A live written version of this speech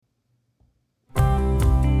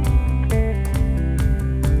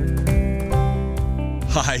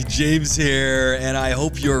Hi, James here, and I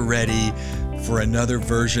hope you're ready for another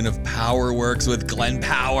version of Power Works with Glenn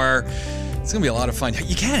Power. It's going to be a lot of fun.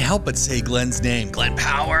 You can't help but say Glenn's name, Glenn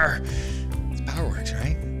Power. It's Power Works,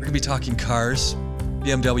 right? We're going to be talking cars,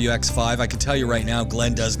 BMW X5. I can tell you right now,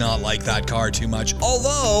 Glenn does not like that car too much,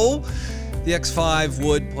 although the X5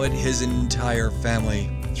 would put his entire family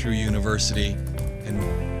through university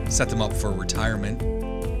and set them up for retirement.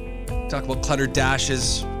 Talk about cluttered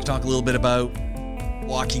dashes. Talk a little bit about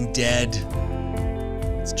Walking Dead.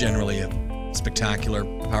 It's generally a spectacular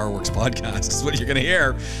Powerworks podcast, is what you're going to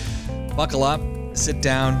hear. Buckle up, sit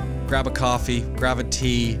down, grab a coffee, grab a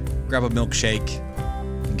tea, grab a milkshake,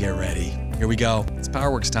 and get ready. Here we go. It's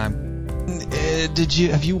Powerworks time.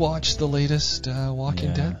 Have you watched the latest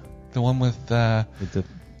Walking Dead? The one with the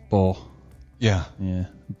ball. Yeah. Yeah.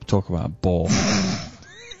 Talk about a ball.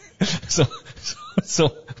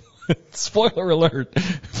 So spoiler alert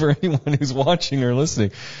for anyone who's watching or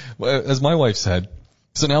listening. As my wife said,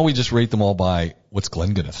 so now we just rate them all by what's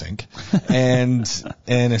Glenn gonna think, and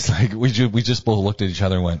it's like we just both looked at each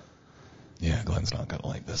other and went, yeah, Glenn's not gonna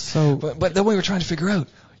like this. So, but then we were trying to figure out.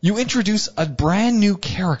 You introduce a brand new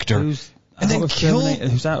character who's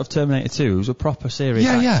out of Terminator 2, who's a proper serious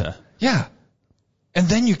actor. Yeah. And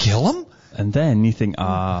then you kill him? And then you think,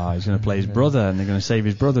 he's going to play his brother, and they're going to save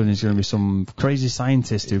his brother, and he's going to be some crazy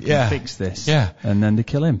scientist who can fix this. Yeah. And then they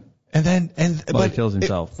kill him. But he kills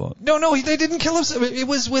himself. No, they didn't kill him. It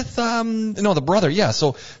was with the brother. Yeah.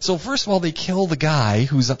 So first of all, they kill the guy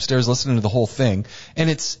who's upstairs listening to the whole thing, and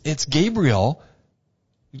it's Gabriel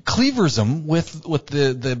cleavers him with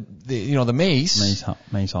the mace.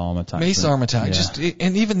 Mace arm attack. Mace arm attack. Yeah.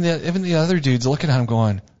 And even the other dude's looking at him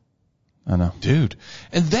going, I know, dude.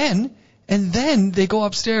 And then they go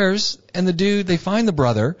upstairs, and they find the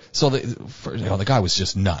brother. So the guy was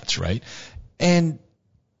just nuts, right? And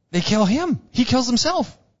they kill him. He kills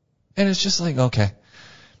himself. And it's just like, okay.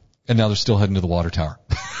 And now they're still heading to the water tower.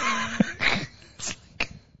 It's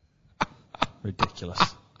like ridiculous.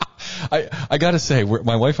 I gotta say,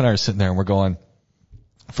 my wife and I are sitting there, and we're going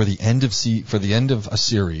for the end of a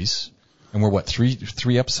series, and we're what,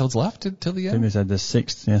 three episodes left till the end? I think they said there's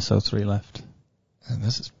 6, so 3 left. And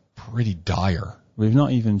this is pretty dire. We've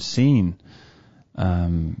not even seen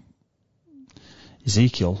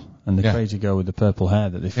Ezekiel and the crazy girl with the purple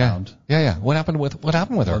hair that they found. Yeah. What happened with her?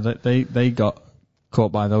 Well, they got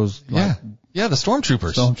caught by those. The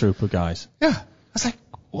stormtroopers. Stormtrooper guys. Yeah. I was like,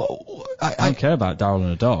 whoa. I don't care about Daryl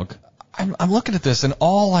and a dog. I'm looking at this, and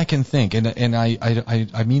all I can think, and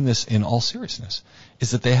I mean this in all seriousness,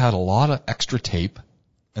 is that they had a lot of extra tape.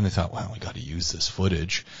 And they thought, wow, we got to use this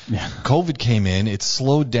footage. Yeah. COVID came in. It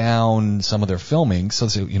slowed down some of their filming. So they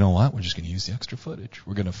said, you know what? We're just going to use the extra footage.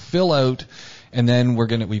 We're going to fill out. And then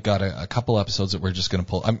we've got a couple episodes that we're just going to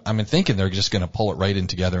pull. I'm thinking they're just going to pull it right in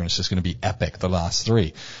together, and it's just going to be epic, the last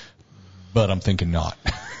 3. But I'm thinking not.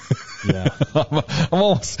 Yeah. I'm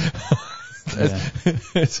almost.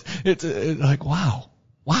 It's like, wow.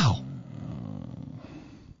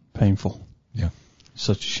 Painful. Yeah.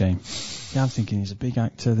 Such a shame. Yeah, I'm thinking he's a big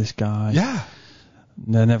actor, this guy. Yeah.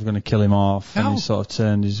 They're never going to kill him off. No. And he's sort of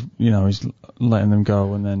turned he's letting them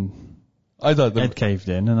go, and then I thought Ed caved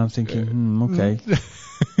in, and I'm thinking, okay.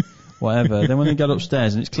 Whatever. Then when they got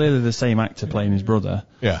upstairs, and it's clearly the same actor playing his brother.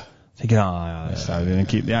 Yeah. Thinking, they're going to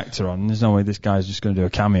keep the actor on. There's no way this guy's just going to do a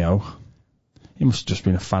cameo. He must have just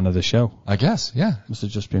been a fan of the show. I guess, yeah. Must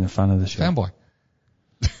have just been a fan of the show. Fanboy.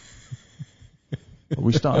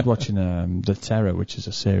 We started watching The Terror, which is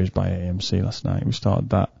a series by AMC last night. We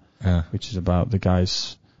started that, which is about the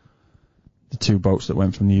 2 boats that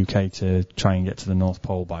went from the UK to try and get to the North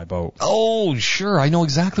Pole by boat. Oh, sure. I know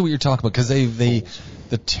exactly what you're talking about, because the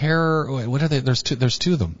Terror, what are they? There's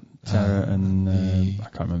 2 of them. Terror and, I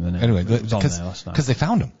can't remember the name. Anyway, it was on there last night. Because they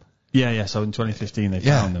found them. Yeah, so in 2015 they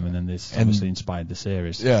found them, and then this obviously inspired the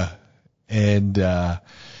series. Yeah. And,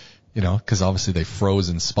 because obviously they froze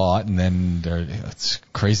in spot, and then it's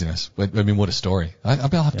craziness. But, I mean, what a story. I'll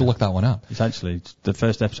have to look that one up. It's actually, the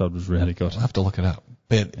first episode was really good. I'll have to look it up.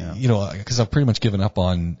 But, because I've pretty much given up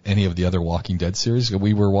on any of the other Walking Dead series.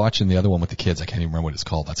 We were watching the other one with the kids. I can't even remember what it's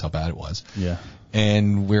called. That's how bad it was. Yeah.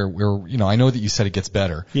 And we're I know that you said it gets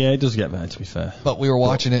better. Yeah, it does get better, to be fair. But we were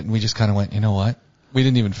watching it, and we just kind of went, you know what? We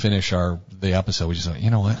didn't even finish the episode. We just went,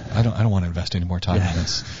 you know what? I don't want to invest any more time in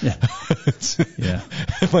this. Yeah. Yeah.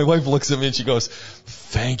 My wife looks at me and she goes,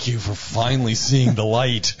 "Thank you for finally seeing the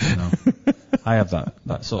light." I have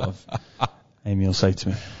that sort of. Amy will say to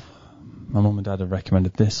me, "My mum and dad have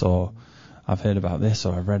recommended this, or I've heard about this,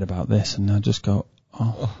 or I've read about this," and I just go,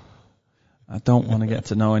 "Oh, I don't want to get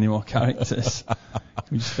to know any more characters.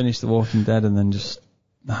 We just finish The Walking Dead and then just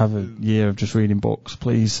have a year of just reading books,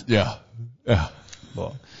 please. Yeah.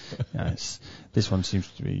 But yeah, this one seems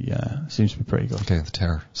to be pretty good. Okay, The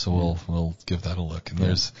Terror. So we'll give that a look. And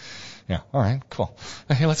all right, cool.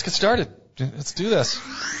 Hey, let's get started. Let's do this.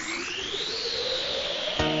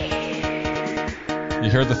 You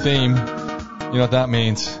heard the theme. You know what that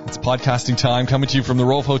means. It's podcasting time, coming to you from the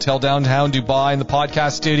Rove Hotel downtown Dubai in the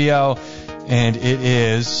podcast studio. And it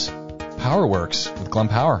is PowerWorks with Glenn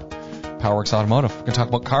Power. PowerWorks Automotive. We're going to talk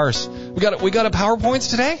about cars. We got a PowerPoints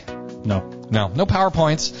today? No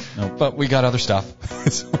PowerPoints. No. But we got other stuff.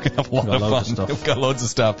 So we're going to have a lot of fun. We've got loads of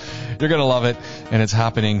stuff. You're going to love it. And it's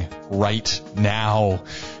happening right now.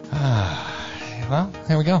 Well,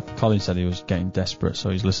 here we go. Colin said he was getting desperate, so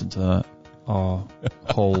he's listened to our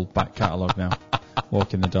whole back catalogue now.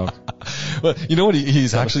 Walking the dog. Well, you know what?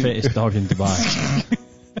 He's actually the fittest dog in Dubai.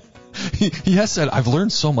 He has said, I've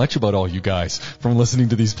learned so much about all you guys from listening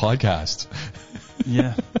to these podcasts.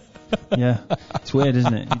 Yeah. It's weird,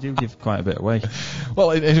 isn't it? You do give quite a bit away.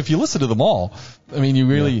 Well, and if you listen to them all, I mean, you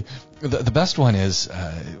really, the best one is,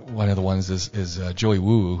 one of the ones is Joey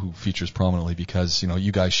Woo, who features prominently because,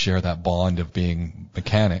 you guys share that bond of being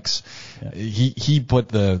mechanics. Yeah. He put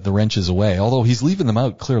the wrenches away, although he's leaving them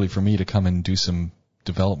out clearly for me to come and do some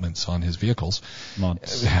developments on his vehicles.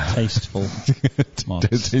 Mods. Tasteful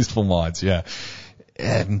mods. Tasteful mods, yeah.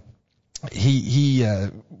 And he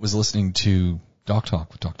was listening to Doc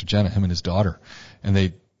Talk with Dr. Jenna, him and his daughter,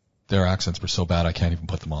 and their accents were so bad I can't even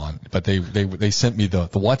put them on. But they sent me the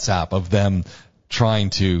WhatsApp of them trying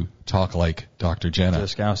to talk like Dr. Jenna.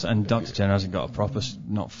 Scouse, and Dr. Jenna hasn't got a proper,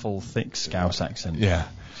 not full, thick Scouse accent. Yeah.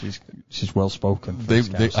 She's well spoken.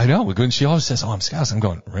 I know. When she always says, "Oh, I'm Scouse," I'm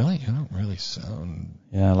going, "Really? You don't really sound."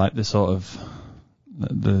 Yeah, like the sort of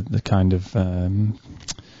the kind of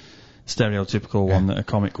stereotypical one that a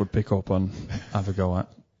comic would pick up on, have a go at.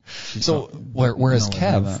 Whereas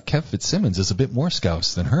Kev Fitzsimmons is a bit more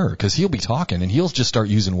Scouse than her, because he'll be talking and he'll just start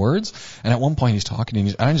using words, and at one point he's talking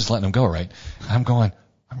and I'm just letting him go, right? And I'm going,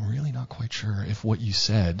 I'm really not quite sure if what you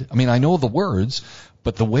said, I mean, I know the words,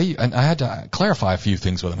 but the way, and I had to clarify a few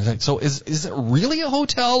things with him. He's like, so is it really a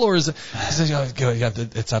hotel, or is it, he says,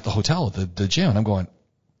 it's at the hotel, the gym. And I'm going,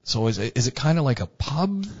 so is it kind of like a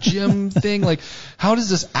pub gym thing? Like, how does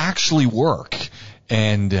this actually work?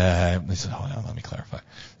 And they said, oh, no, let me clarify.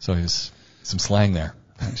 So there's some slang there.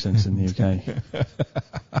 Accents in the UK.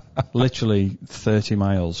 Literally 30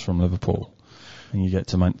 miles from Liverpool, and you get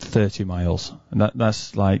to 30 miles. And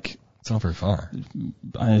that's like... It's not very far.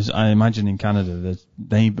 I imagine in Canada, there's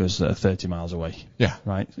neighbours that are 30 miles away. Yeah.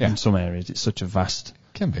 Right? Yeah. In some areas, it's such a vast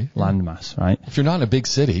can be landmass, right? If you're not in a big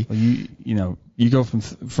city... Well, you go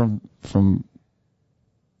from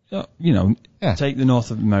take the North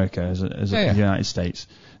of America as the United States.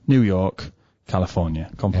 New York, California,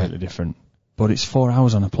 completely different. But it's 4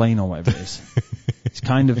 hours on a plane or whatever it is. It's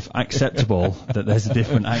kind of acceptable that there's a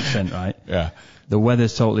different accent, right? Yeah. The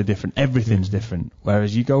weather's totally different. Everything's different.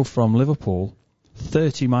 Whereas you go from Liverpool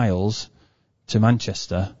 30 miles to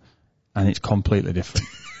Manchester and it's completely different.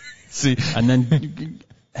 See, and then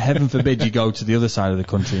heaven forbid you go to the other side of the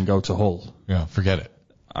country and go to Hull. Yeah, forget it.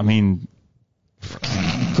 I mean,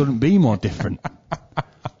 it couldn't be more different.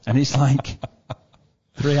 And it's like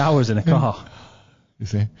 3 hours in a car. You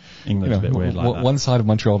see, England's a bit weird like that. One side of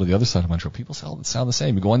Montreal to the other side of Montreal, people sound the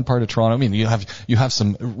same. You go one part of Toronto. I mean, you have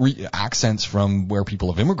some accents from where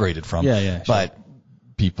people have immigrated from. Yeah, sure. But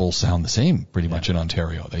people sound the same pretty much in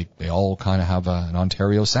Ontario. They all kind of have an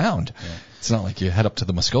Ontario sound. Yeah. It's not like you head up to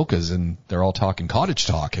the Muskokas and they're all talking cottage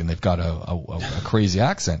talk and they've got a crazy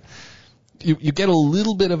accent. You get a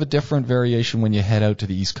little bit of a different variation when you head out to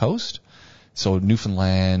the East Coast. So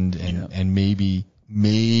Newfoundland and maybe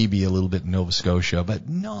a little bit Nova Scotia, but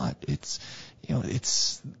not. It's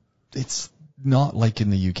not like in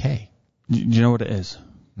the UK. Do you know what it is?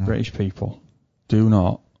 British people do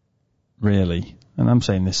not really, and I'm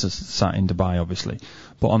saying this as sat in Dubai, obviously,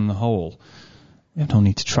 but on the whole, we have no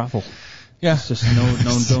need to travel. Yeah, it's just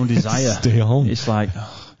no desire. Stay home. It's like,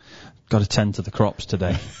 got to tend to the crops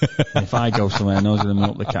today. And if I go somewhere, I know I'm going to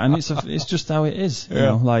up the cat, and it's just how it is. You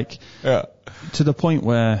know, to the point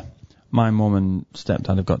where my mum and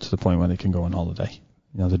stepdad have got to the point where they can go on holiday.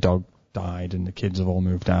 You know, the dog died and the kids have all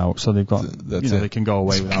moved out, so they've got, they can go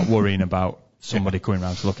away without worrying about somebody coming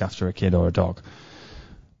around to look after a kid or a dog.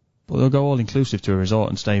 But they'll go all inclusive to a resort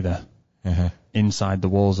and stay there inside the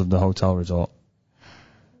walls of the hotel resort.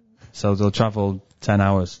 So they'll travel 10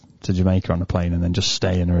 hours to Jamaica on a plane and then just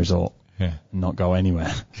stay in a resort and not go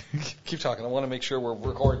anywhere. Keep talking. I want to make sure we're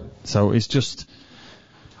recording. So it's just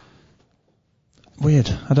weird.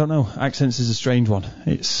 I don't know. Accents is a strange one.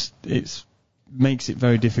 It's makes it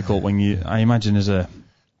very difficult when I imagine as a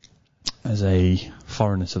as a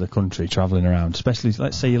foreigner to the country travelling around, especially,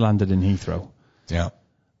 let's say you landed in Heathrow. Yeah.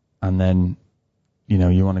 And then,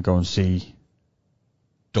 you want to go and see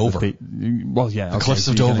Dover. The Cliffs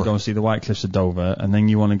of You're Dover. going to go and see the White Cliffs of Dover, and then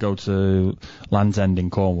you want to go to Land's End in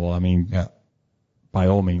Cornwall. I mean, by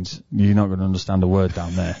all means, you're not going to understand a word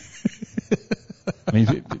down there. I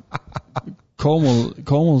mean,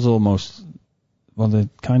 Cornwall's almost, they're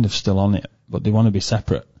kind of still on it, but they want to be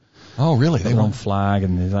separate. Oh, really? They want flag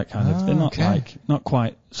and that kind of. They're not not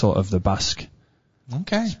quite sort of the Basque,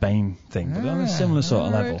 Spain thing, but they're on a similar sort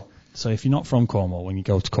of level. So if you're not from Cornwall, when you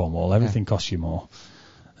go to Cornwall, everything costs you more,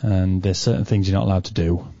 and there's certain things you're not allowed to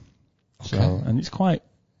do. Okay. So, and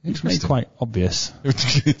it's made quite obvious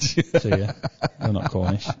to you. You're not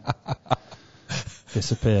Cornish.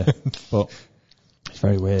 Disappear. But it's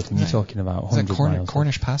very weird. And you're talking about 100 miles.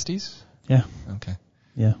 Cornish pasties? Yeah. Okay.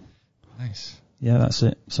 Yeah. Nice. Yeah, that's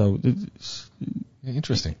it. So it's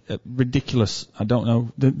interesting. Ridiculous. I don't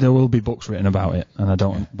know. There will be books written about it, and I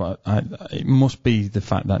don't. But it must be the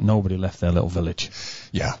fact that nobody left their little village.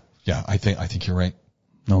 Yeah. I think you're right.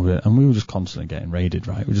 Nobody, and we were just constantly getting raided,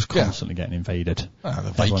 right? We were just constantly getting invaded.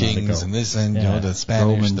 The Vikings and this, and the Spanish,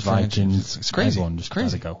 Romans, the French. Vikings. It's crazy. Everyone just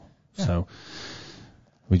crazy. had to go. Yeah. So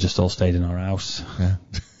we just all stayed in our house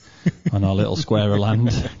on our little square of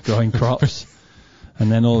land, growing crops.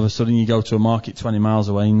 And then all of a sudden you go to a market 20 miles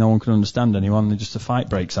away and no one can understand anyone, and just a fight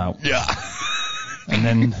breaks out. Yeah. And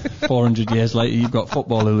then 400 years later you've got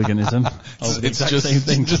football hooliganism. It's just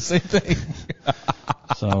the same thing.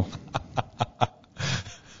 So,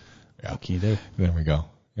 what can you do? There we go.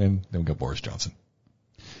 And then we got Boris Johnson.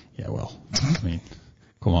 Yeah, well, I mean,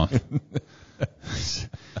 come on.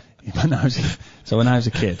 When I was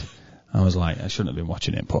a kid, I was like, I shouldn't have been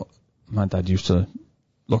watching it, but my dad used to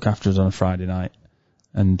look after us on a Friday night,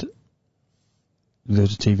 and there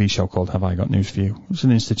was a TV show called Have I Got News For You? It's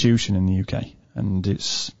an institution in the UK, and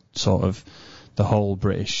it's sort of the whole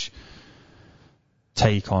British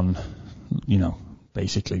take on,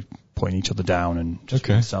 basically putting each other down and just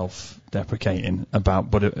being self-deprecating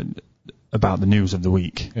about the news of the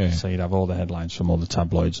week. Yeah. So you'd have all the headlines from all the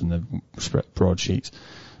tabloids and the broadsheets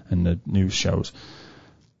and the news shows,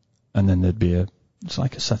 and then there'd be it's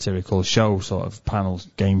like a satirical show, sort of panel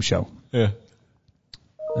game show. Yeah.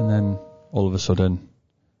 And then all of a sudden,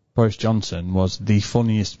 Boris Johnson was the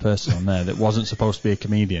funniest person on there that wasn't supposed to be a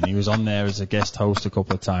comedian. He was on there as a guest host a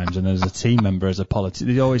couple of times, and as a team member, as a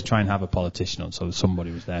politician. They always try and have a politician on, so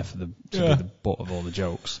somebody was there to be the butt of all the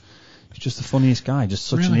jokes. He's just the funniest guy, just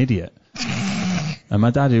such an idiot. And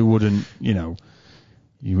my dad, who wouldn't,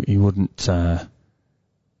 he wouldn't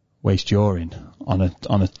waste urine on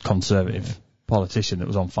a conservative politician that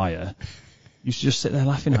was on fire. Used to just sit there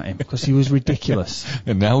laughing at him because he was ridiculous.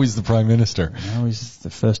 And now he's the Prime Minister. Now he's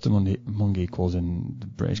the first among equals in the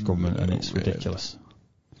British government, and it's ridiculous.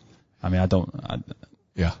 I mean,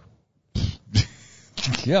 yeah.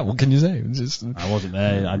 Yeah, what can you say? I wasn't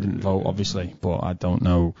there. I didn't vote, obviously, but I don't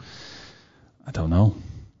know.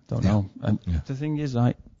 And the thing is,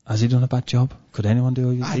 has he done a bad job? Could anyone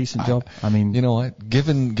do a decent job? I mean, you know what?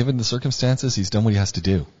 Given the circumstances, he's done what he has to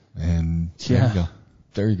do. And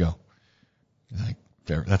there you go.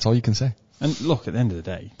 That's all you can say. And look, at the end of the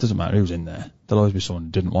day, it doesn't matter who's in there. There'll always be someone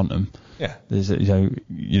who didn't want them. Yeah.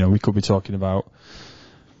 We could be talking about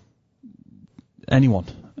anyone,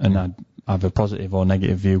 and I'd have a positive or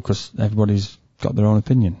negative view because everybody's got their own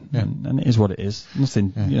opinion, and it is what it is.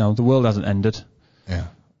 Nothing, the world hasn't ended. Yeah.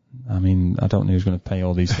 I mean, I don't know who's going to pay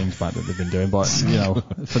all these things back that they've been doing, but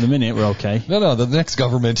for the minute we're okay. No, the next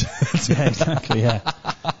government. Yeah, exactly.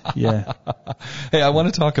 Yeah. Hey, I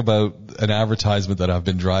want to talk about an advertisement that I've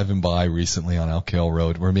been driving by recently on Elk Hill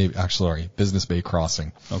Road, Business Bay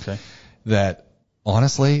Crossing. Okay. That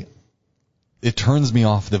honestly, it turns me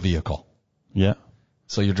off the vehicle. Yeah.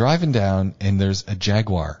 So you're driving down and there's a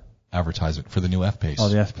Jaguar advertisement for the new F-Pace. Oh,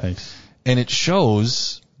 the F-Pace. And it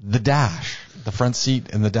shows the dash, the front seat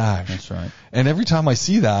and the dash. That's right. And every time I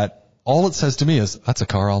see that, all it says to me is, that's a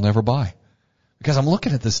car I'll never buy. Because I'm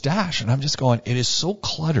looking at this dash and I'm just going, it is so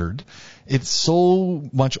cluttered. It's so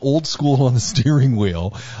much old school on the steering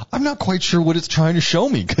wheel. I'm not quite sure what it's trying to show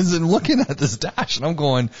me because I'm looking at this dash and I'm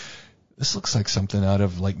going, this looks like something out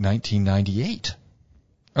of like 1998.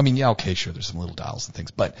 I mean, sure, there's some little dials and things,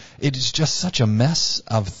 but it is just such a mess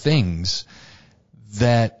of things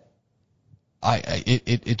that I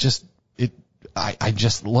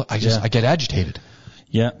get agitated.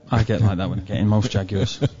 Yeah, I get like that when I get in most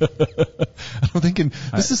Jaguars. I'm thinking,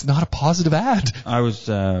 this is not a positive ad. I was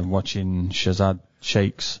watching Shazad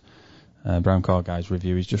Sheikh's Brown Car Guy's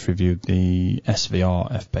review. He's just reviewed the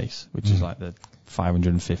SVR F-Pace, which is like the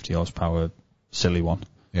 550 horsepower silly one.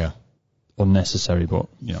 Yeah. unnecessary, but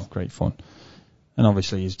great fun. And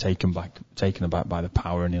obviously he's taken aback by the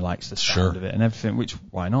power, and he likes the sound of it and everything. Which,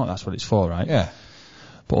 why not? That's what it's for, right? Yeah.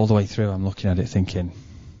 But all the way through, I'm looking at it thinking,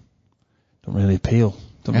 don't really appeal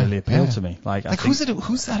to me. Like who's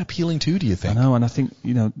that appealing to? Do you think? I know, and I think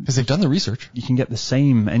because they've done the research. You can get the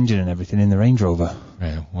same engine and everything in the Range Rover.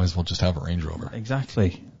 Yeah, might as well just have a Range Rover.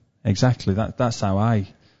 Exactly. That's how I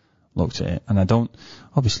looked at it, and I don't.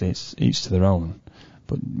 Obviously, it's each to their own.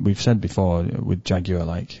 But we've said before with Jaguar,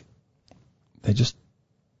 like they just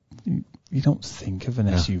you don't think of an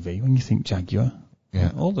SUV when you think Jaguar.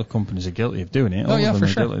 Yeah. All the companies are guilty of doing it. Oh, yeah, for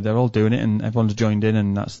sure. Guilty. They're all doing it, and everyone's joined in,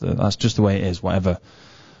 and that's just the way it is. Whatever.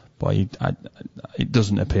 But it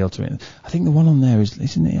doesn't appeal to me. I think the one on there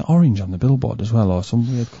isn't it orange on the billboard as well, or some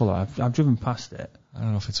weird colour? I've driven past it. I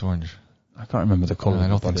don't know if it's orange. I can't remember the colour. I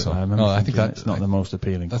don't think so. I think that's not the most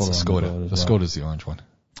appealing colour. That's the Skoda. The Skoda's the orange one.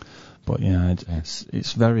 But yeah,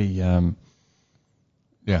 it's very.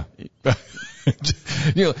 Yeah.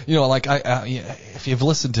 Like if you've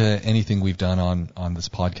listened to anything we've done on this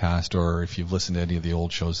podcast, or if you've listened to any of the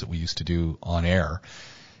old shows that we used to do on air,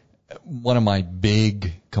 one of my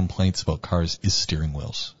big complaints about cars is steering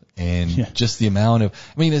wheels. And just the amount of,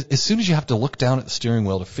 as soon as you have to look down at the steering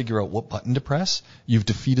wheel to figure out what button to press, you've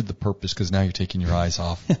defeated the purpose, because now you're taking your eyes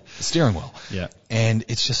off the steering wheel. Yeah. And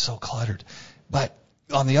it's just so cluttered. But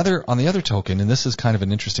on the other token, and this is kind of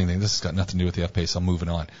an interesting thing, this has got nothing to do with the F-Pace, I'm moving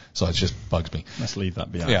on. So it just bugs me. Let's leave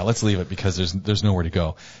that behind. Yeah, let's leave it, because there's nowhere to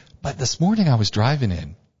go. But this morning I was driving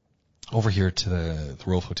in over here to the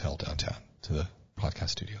Rove Hotel downtown, to the podcast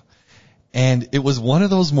studio. And it was one of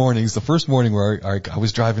those mornings, the first morning where I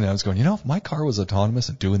was driving and I was going, if my car was autonomous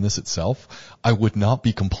and doing this itself, I would not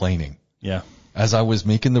be complaining. Yeah. As I was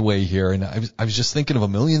making the way here, and I was just thinking of a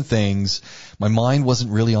million things. My mind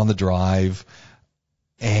wasn't really on the drive.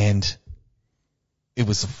 And it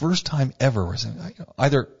was the first time ever where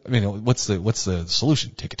what's the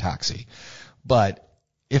solution? Take a taxi. But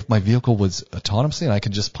if my vehicle was autonomously and I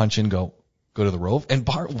could just punch in, go to the Rove. And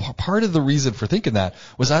part of the reason for thinking that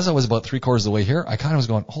was, as I was about 3/4 of the way here, I kind of was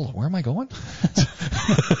going, hold on, where am I going?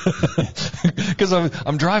 Because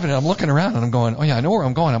I'm driving and I'm looking around and I'm going, oh yeah, I know where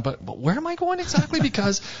I'm going, but where am I going exactly?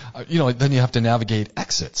 Because, then you have to navigate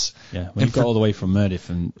exits. Yeah. When you got all the way from Murdiff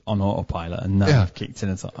and on autopilot, and now I've kicked in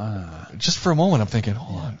and thought, Just for a moment I'm thinking,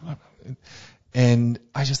 hold on. And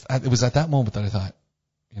it was at that moment that I thought,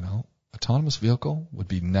 autonomous vehicle would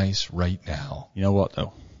be nice right now. You know what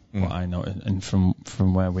though? What I know, and from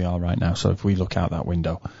where we are right now, so if we look out that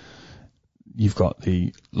window, you've got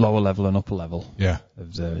the lower level and upper level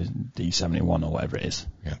of the D71 or whatever it is.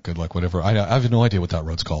 Yeah, good luck, whatever. I have no idea what that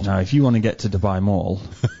road's called. Now, if you want to get to Dubai Mall,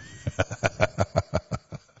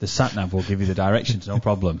 the sat-nav will give you the directions, no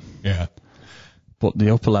problem. Yeah. But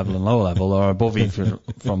the upper level and lower level are above you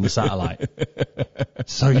from the satellite.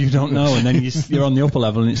 So you don't know, and then you're on the upper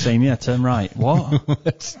level and it's saying, turn right. What?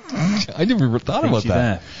 I never even thought about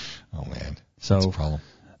that. There. Oh man. So that's a problem.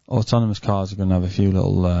 Autonomous cars are going to have a few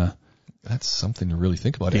little that's something to really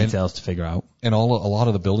think about. Details to figure out. And a lot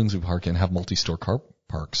of the buildings we park in have multi-store car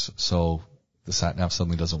parks, so the sat-nav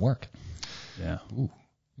suddenly doesn't work. Yeah. Ooh,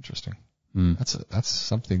 interesting. That's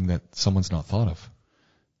something that someone's not thought of.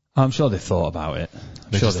 I'm sure they thought about it.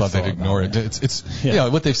 They just thought they'd ignore it. It's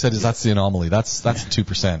what they've said is that's the anomaly. That's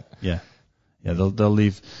 2%. Yeah. Yeah, they'll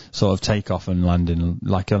leave sort of takeoff and landing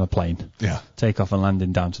like on a plane. Yeah. Takeoff and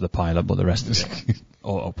landing down to the pilot, but the rest of it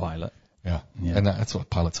autopilot. Yeah. And that's what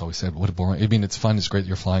pilots always said. What a boring. It's fun, it's great that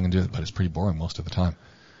you're flying and doing it, but it's pretty boring most of the time.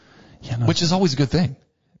 Yeah, no, which is always a good thing.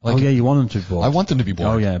 Like, you want them to be bored. I want them to be bored.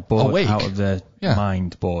 Oh yeah, bored, awake. Out of their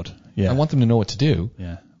mind, bored. Yeah. I want them to know what to do.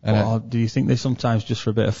 Yeah. And do you think they sometimes, just for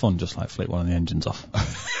a bit of fun, just like flick one of the engines off?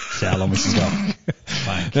 See how long we can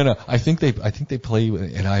go. No. I think they play,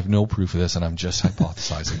 and I have no proof of this, and I'm just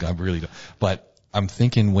hypothesizing. I really don't. But I'm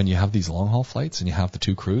thinking when you have these long haul flights and you have the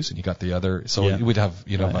two crews and you got the other, so you would have,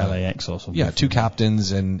 like LAX or something. Yeah, two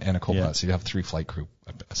captains and a co-pilot, so you have 3 flight crew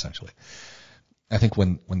essentially. I think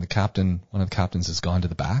when one of the captains has gone to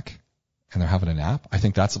the back and they're having a nap, I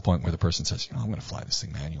think that's the point where the person says, I'm going to fly this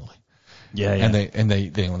thing manually. Yeah. And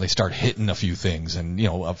they when they start hitting a few things and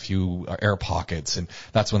a few air pockets, and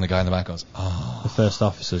that's when the guy in the back goes, oh. The first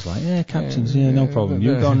officer's like, captains, no problem.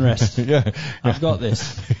 You go and rest. I've got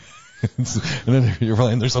this. And then you're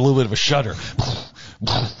flying. There's a little bit of a shudder.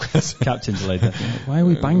 Captain's laid there. Why are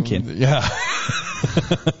we banking? Yeah.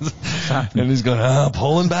 And he's going,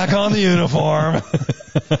 pulling back on the uniform.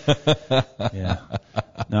 Yeah.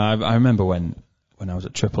 No, I remember when I was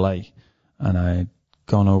at AAA and I'd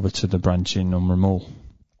gone over to the branch in Ramul.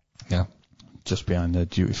 Yeah. just behind the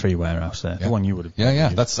duty-free warehouse there. Yeah. The one you would have. Yeah.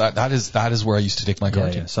 That is where I used to take my car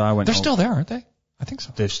to. Yeah. So I went. They're still there, aren't they? I think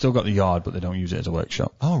so. They've still got the yard, but they don't use it as a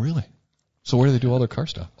workshop. Oh, really? So where do they do all their car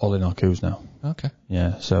stuff? All in Arcus now. Okay.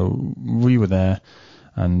 Yeah. So we were there,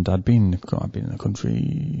 and I'd been in the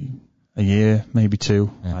country a year, maybe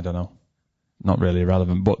 2. Yeah. I don't know. Not really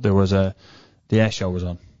relevant, but there was the air show was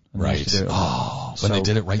on. Right. Oh, when they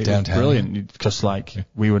did it right downtown. Brilliant, because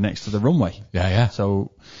we were next to the runway. Yeah.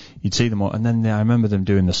 So you'd see them all, and then I remember them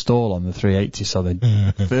doing the stall on the 380, so they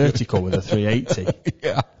vertical with a 380.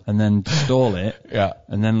 Yeah. And then stall it. Yeah.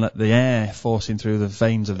 And then let the air forcing through the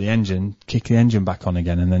veins of the engine, kick the engine back on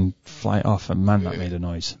again, and then fly it off. And man, that made a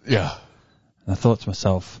noise. Yeah. And I thought to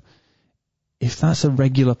myself, if that's a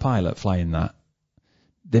regular pilot flying that,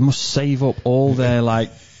 they must save up all their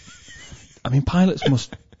pilots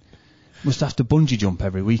must have to bungee jump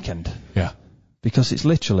every weekend. Yeah. Because it's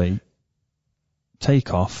literally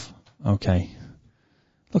take off. Okay.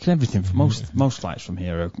 Look at everything. Most flights from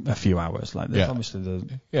here are a few hours. Obviously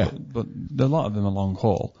but a lot of them are long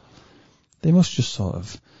haul. They must just sort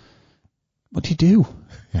of. What do you do?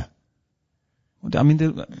 Yeah. I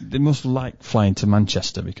mean, they must like flying to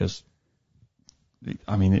Manchester because.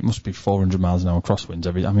 I mean, it must be 400 miles an hour crosswinds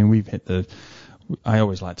we've hit I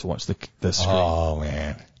always like to watch the screen. Oh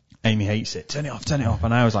man. Amy hates it. Turn it off.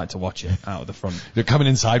 And I always like to watch it out of the front. They're coming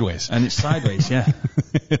in sideways. And it's sideways, yeah.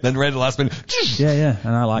 Then right at the last minute. Yeah.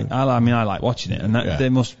 And I like watching it. And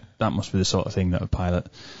that must be the sort of thing that a pilot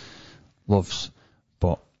loves.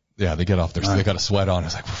 But yeah, they get off they got a sweat on.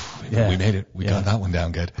 It's like, we made it. We got that one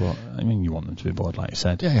down good. But you want them to be bored, like you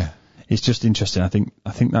said. Yeah. It's just interesting. I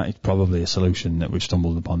think that is probably a solution that we've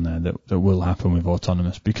stumbled upon there that will happen with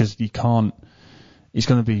autonomous, because you can't. It's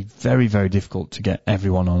going to be very, very difficult to get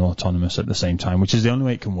everyone on autonomous at the same time, which is the only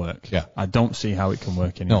way it can work. Yeah. I don't see how it can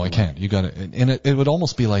work anymore. No, it can't. You got it. And it would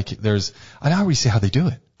almost be like I already see how they do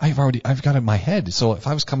it. I've got it in my head. So if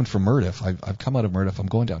I was coming from Murdiff, I've come out of Murdiff, I'm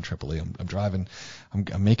going down Tripoli, I'm driving,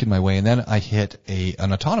 I'm making my way, and then I hit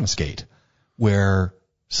an autonomous gate where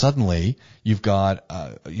suddenly you've got,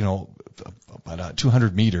 about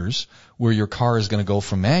 200 meters where your car is going to go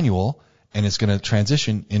from manual and it's going to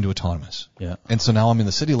transition into autonomous. Yeah. And so now I'm in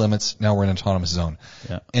the city limits. Now we're in autonomous zone.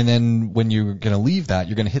 Yeah. And then when you're going to leave that,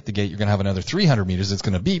 you're going to hit the gate. You're going to have another 300 meters. It's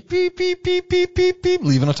going to beep, beep, beep, beep, beep, beep, beep.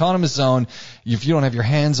 Leave an autonomous zone. If you don't have your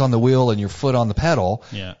hands on the wheel and your foot on the pedal,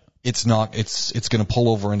 it's going to pull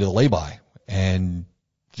over into the lay-by, and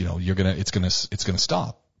it's going to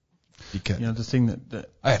stop. Because the thing that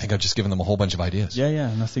I think I've just given them a whole bunch of ideas. Yeah.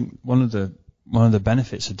 And I think one of the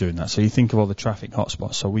benefits of doing that, so you think of all the traffic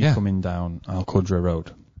hotspots. So we come in down Al Qudra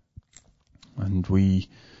Road, and we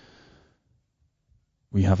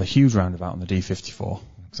have a huge roundabout on the D54.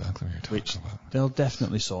 Exactly what you're talking about. They'll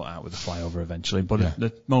definitely sort out with the flyover eventually, but at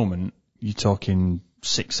the moment, you're talking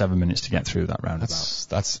 6-7 minutes to get through that roundabout.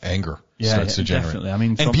 That's anger. Yeah, starts to generate.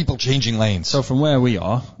 Definitely. And people changing lanes. So from where we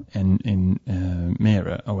are in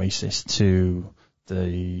Mira Oasis to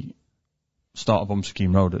the start of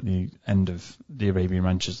Umsakim Road at the end of the Arabian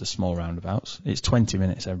Ranches, the small roundabouts, it's 20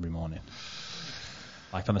 minutes every morning.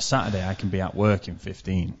 Like on a Saturday, I can be at work in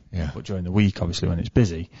 15. Yeah. But during the week, obviously, when it's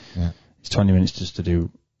busy, it's 20 minutes just to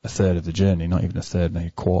do a third of the journey, not even a third, maybe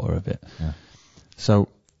a quarter of it. Yeah. So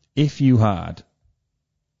if you had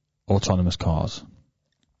autonomous cars,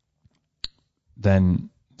 then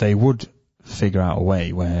they would figure out a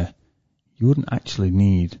way where you wouldn't actually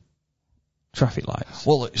need traffic lights.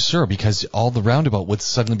 Well, sure, because all the roundabout would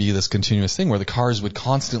suddenly be this continuous thing where the cars would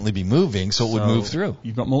constantly be moving, so it would move through.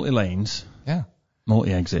 You've got multi-lanes, yeah,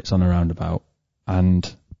 multi-exits on a roundabout,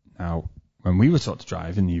 and now when we were taught to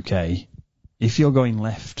drive in the UK, if you're going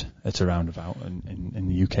left at a roundabout, and in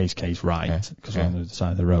the UK's case right, because we're on the other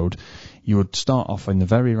side of the road, you would start off on the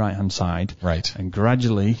very right-hand side, right, and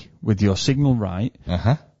gradually, with your signal right,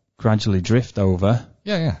 gradually drift over.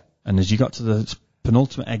 Yeah. And as you got to the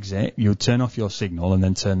penultimate exit, you would turn off your signal and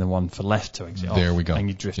then turn the one for left to exit off. There we go. And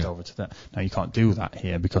you drift over to that. Now, you can't do that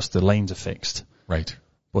here because the lanes are fixed. Right.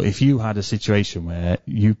 But if you had a situation where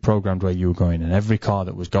you programmed where you were going and every car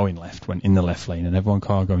that was going left went in the left lane and every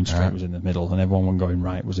car going straight was in the middle and everyone going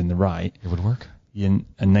right was in the right. It would work. And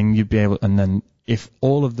then you'd be able, and then if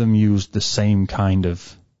all of them used the same kind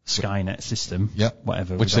of Skynet system,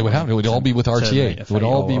 whatever. Which they would have. It would all be with RTA. It would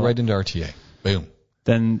all be right into RTA. Boom.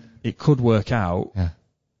 Then it could work out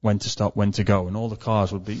when to stop, when to go, and all the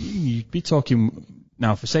cars would be, you'd be talking,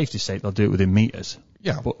 now for safety's sake, they'll do it within meters.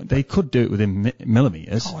 Yeah. But they could do it within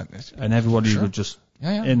millimeters, and everybody would just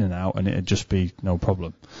in and out, and it'd just be no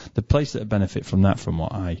problem. The place that would benefit from that, from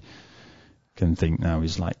what I can think now,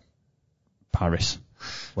 is like Paris.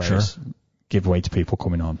 Whereas give way to people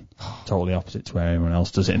coming on. Totally opposite to where everyone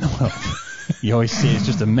else does it in the world. You always see it's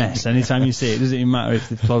just a mess. Anytime you see it, it doesn't even matter if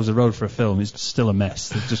they close the road for a film, it's still a mess.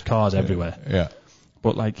 There's just cars everywhere. Yeah.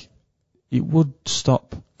 But like, it would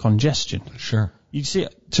stop congestion. Sure. You see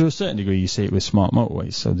it, to a certain degree, you see it with smart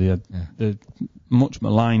motorways. So they're much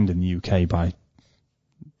maligned in the UK by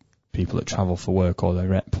people that travel for work or they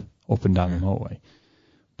rep up and down the motorway.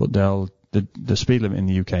 But the speed limit in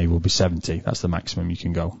the UK will be 70. That's the maximum you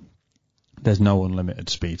can go. There's no unlimited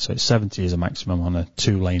speed. So 70 is a maximum on a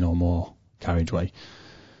 2-lane or more carriageway.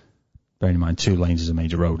 Bearing in mind, 2 lanes is a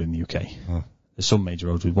major road in the UK. There's some major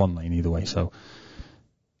roads with 1 lane either way. So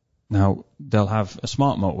now they'll have a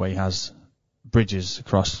smart motorway has bridges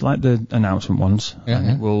across, like the announcement ones, and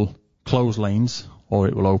it will close lanes or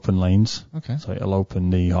it will open lanes. Okay. So it'll open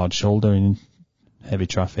the hard shoulder in heavy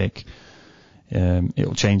traffic.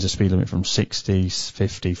 It'll change the speed limit from 60,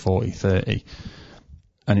 50, 40, 30.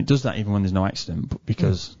 And it does that even when there's no accident,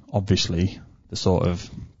 because obviously the sort of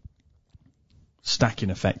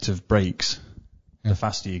stacking effect of brakes, the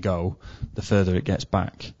faster you go, the further it gets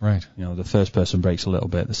back. Right. You know, the first person brakes a little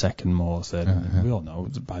bit, the second more, third. We all know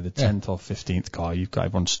by the 10th or 15th car, you've got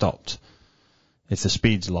everyone stopped. If the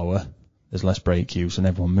speed's lower, there's less brake use and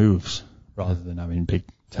everyone moves rather than having big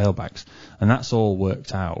tailbacks. And that's all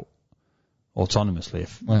worked out autonomously,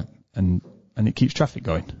 and it keeps traffic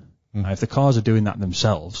going. Now, if the cars are doing that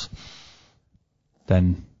themselves,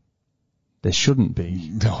 then there shouldn't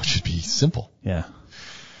be. No, it should be simple. Yeah.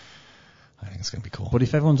 I think it's going to be cool. But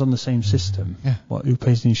if everyone's on the same system, who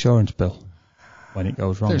pays the insurance bill when it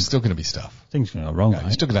goes wrong? There's still going to be stuff. Things going to go wrong.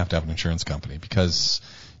 You're still going to have an insurance company because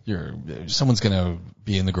someone's going to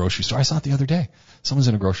be in the grocery store. I saw it the other day. Someone's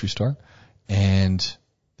in a grocery store and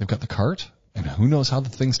they've got the cart, and who knows how the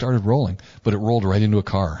thing started rolling, but it rolled right into a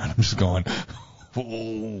car, and I'm just going,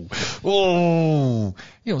 oh,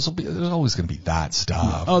 you know, so there's always going to be that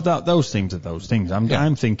stuff. Oh, those things are those things.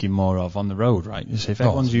 I'm thinking more of on the road, right? If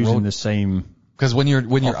everyone's using the same, because when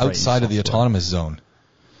you're outside of the autonomous zone,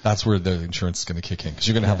 that's where the insurance is going to kick in, because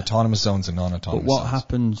you're going to have autonomous zones and non-autonomous. But what zones.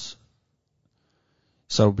 happens?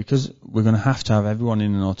 So because we're going to have everyone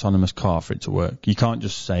in an autonomous car for it to work, you can't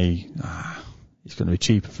just say it's going to be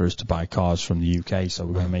cheaper for us to buy cars from the UK, so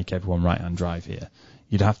we're going to make everyone right-hand drive here.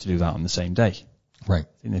 You'd have to do that on the same day. Right.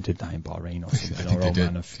 I think they did that in Bahrain or something. I think they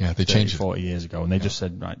did. Yeah, they changed it 40 years ago, and they just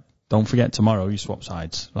said, right, don't forget tomorrow you swap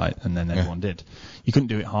sides, right? And then everyone did. You couldn't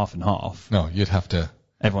do it half and half. No, you'd have to.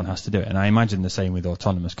 Everyone has to do it. And I imagine the same with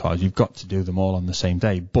autonomous cars. You've got to do them all on the same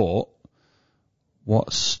day. But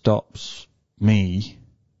what stops me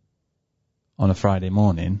on a Friday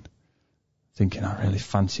morning thinking I really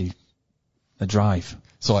fancy a drive?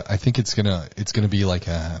 So I think it's gonna be like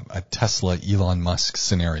a Tesla Elon Musk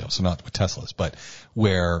scenario. So not with Teslas, but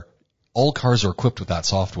where all cars are equipped with that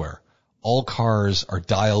software. All cars are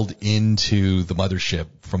dialed into the mothership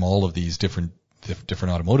from all of these different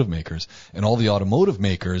automotive makers, and all the automotive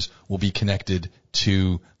makers will be connected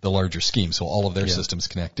to the larger scheme. So all of their systems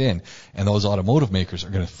connect in, and those automotive makers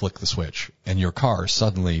are going to flick the switch, and your car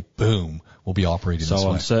suddenly, boom, will be operating this way. So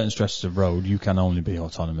on certain stretches of road, you can only be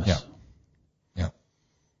autonomous. Yeah.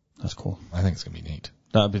 That's cool. I think it's going to be neat.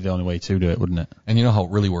 That would be the only way to do it, wouldn't it? And you know how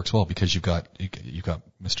it really works well, because you've got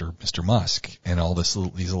Mr. Musk and all these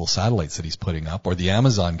little satellites that he's putting up, or the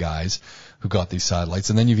Amazon guys who got these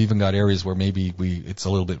satellites, and then you've even got areas where maybe it's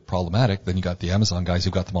a little bit problematic. Then you got the Amazon guys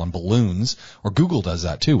who got them on balloons, or Google does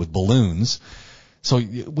that too with balloons. So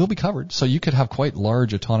we'll be covered. So you could have quite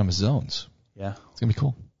large autonomous zones. Yeah, it's gonna be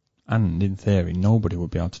cool. And in theory, nobody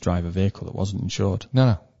would be able to drive a vehicle that wasn't insured.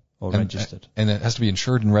 No. Or registered. And it has to be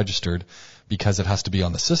insured and registered because it has to be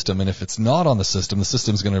on the system. And if it's not on the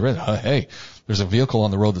system's going to, hey, there's a vehicle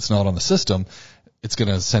on the road that's not on the system. It's going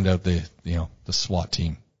to send out the SWAT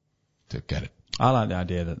team to get it. I like the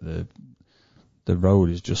idea that the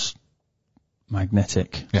road is just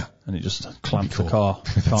magnetic. Yeah. And it just clamps the car.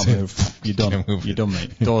 Can't move. You're done. You're done,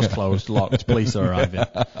 mate. Doors closed, locked, police are arriving.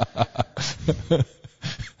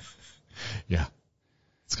 Yeah.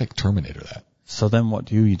 It's like Terminator, that. So then what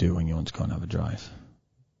do you do when you want to go and have a drive?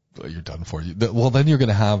 Well, you're done for. Well, then you're going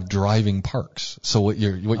to have driving parks. So what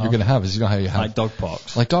you're going to have is, you know how you have... Like dog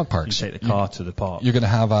parks. Like dog parks. You take the car to the park. You're going to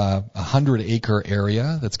have a 100-acre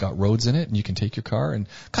area that's got roads in it, and you can take your car, and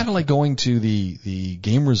kind of like going to the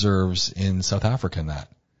game reserves in South Africa and that.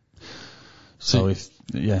 So if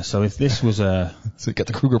this was a... So get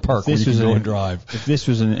the Kruger Park where you can go and drive. If this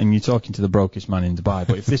was and you're talking to the brokest man in Dubai,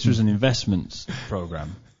 but if this was an investments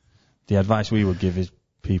program, the advice we would give is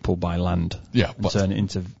people buy land. Yeah. And turn it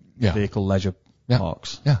into vehicle leisure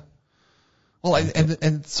parks. Yeah. Well,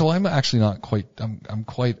 and so I'm actually not quite. I'm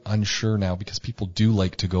quite unsure now because people do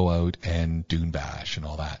like to go out and dune bash and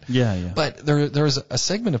all that. Yeah. But there's a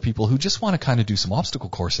segment of people who just want to kind of do some obstacle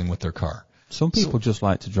coursing with their car. Some people just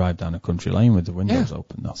like to drive down a country lane with the windows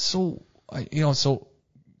open, though. So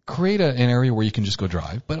create an area where you can just go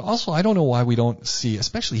drive. But also, I don't know why we don't see,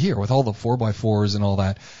 especially here with all the 4x4s and all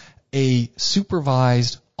that, a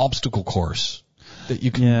supervised obstacle course that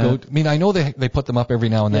you can go. I mean, I know they put them up every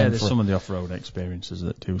now and then. Yeah, there's some of the off-road experiences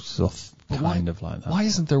that do stuff kind of like that. Why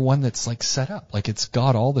isn't there one that's like set up? Like it's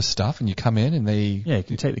got all this stuff and you come in and they... Yeah, you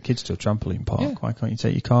can take the kids to a trampoline park. Yeah. Why can't you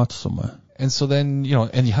take your car to somewhere? And so then,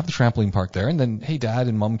 and you have the trampoline park there and then, hey, dad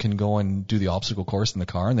and mom can go and do the obstacle course in the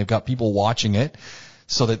car and they've got people watching it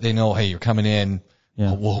so that they know, hey, you're coming in.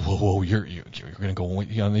 Yeah. Whoa, you're going to go,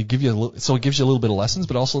 they give you so it gives you a little bit of lessons,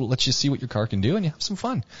 but also lets you see what your car can do and you have some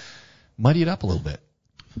fun. Muddy it up a little bit.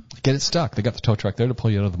 Get it stuck. They got the tow truck there to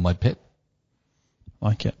pull you out of the mud pit.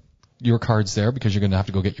 Like it. Your card's there because you're going to have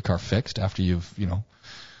to go get your car fixed after you've,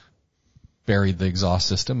 buried the exhaust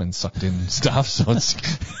system and sucked in stuff. So it's,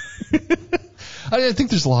 I think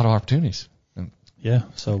there's a lot of opportunities. Yeah.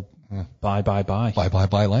 So buy.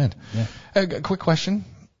 Buy land. Yeah. A quick question.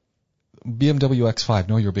 BMW X5.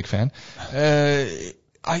 No, you're a big fan.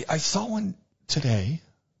 I saw one today.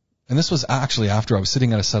 And this was actually after I was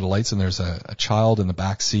sitting at a set of lights and there's a child in the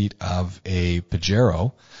back seat of a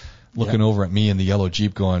Pajero looking over at me in the yellow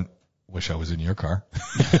Jeep going, wish I was in your car.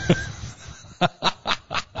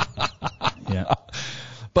 Yeah.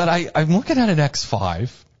 But I'm looking at an X5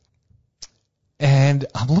 and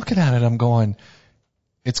I'm looking at it, I'm going,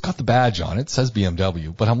 it's got the badge on it, says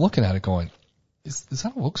BMW, but I'm looking at it going, is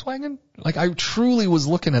that a Volkswagen? Like I truly was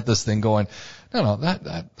looking at this thing going, no,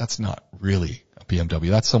 that's not really BMW.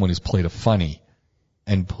 That's someone who's played a funny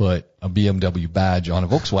and put a BMW badge on a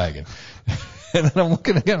Volkswagen. And then I'm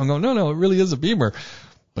looking again, I'm going, no, it really is a Beamer.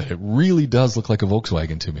 But it really does look like a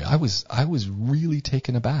Volkswagen to me. I was really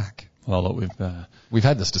taken aback. Well, look, we've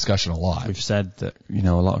had this discussion a lot. We've said that,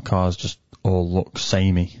 a lot of cars just all look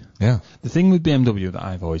samey. Yeah. The thing with BMW that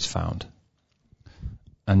I've always found,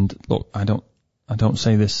 and look, I don't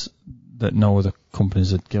say this that no other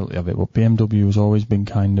companies are guilty of it, but BMW has always been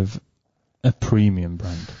kind of a premium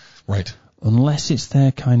brand. Right. Unless it's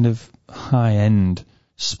their kind of high-end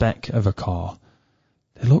spec of a car,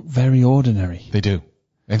 they look very ordinary. They do.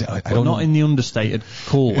 And I don't not in the understated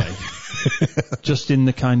cool way. Just in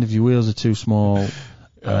the kind of your wheels are too small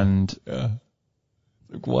and...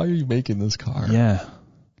 Like, why are you making this car? Yeah.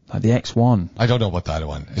 Like the X1. I don't know about that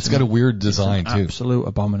one. It's got a weird design too. Absolute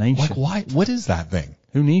abomination. Like why? What is that thing?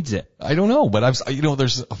 Who needs it? I don't know, but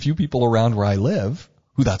there's a few people around where I live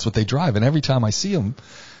who that's what they drive. And every time I see them,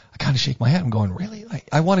 I kind of shake my head. I'm going, really?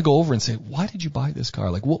 I want to go over and say, why did you buy this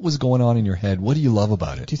car? Like, what was going on in your head? What do you love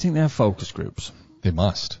about it? Do you think they have focus groups? They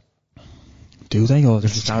must. Do they? Or they're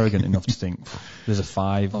just arrogant enough to think, there's a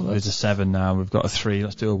 5, there's a 7 now, we've got a 3,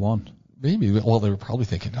 let's do a 1. Maybe. Well, they were probably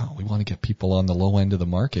thinking, no, we want to get people on the low end of the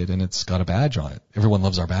market and it's got a badge on it. Everyone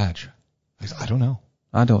loves our badge. I don't know.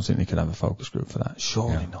 I don't think they could have a focus group for that.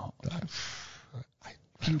 Surely not.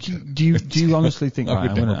 Do you honestly think?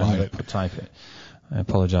 Right, I'm going to type it. I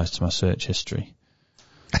apologise to my search history.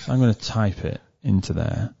 So I'm going to type it into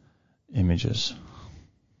their images.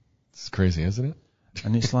 It's crazy, isn't it?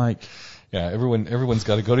 And it's like, yeah, everyone's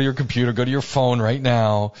got to go to your computer, go to your phone right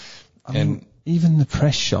now. I mean, even the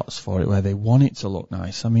press shots for it, where they want it to look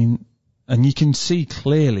nice. I mean, and you can see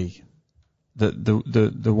clearly that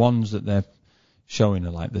the ones that they're showing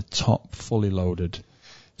are like the top fully loaded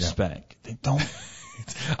spec. They don't.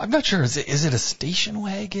 I'm not sure. Is it a station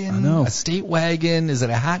wagon? I know. A state wagon? Is it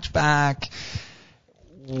a hatchback?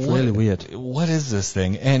 It's really weird. What is this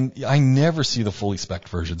thing? And I never see the fully spec'd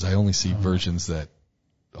versions. I only see versions that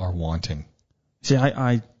are wanting. See,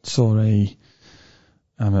 I saw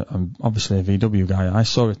I'm obviously a VW guy. I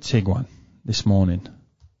saw a Tiguan this morning,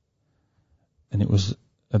 and it was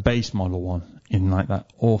a base model one in like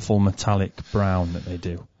that awful metallic brown that they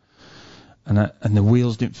do. And the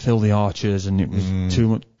wheels didn't fill the arches, and it was too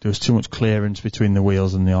much. There was too much clearance between the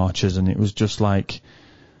wheels and the arches, and it was just like,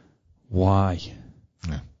 why?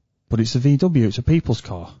 Yeah. But it's a VW. It's a people's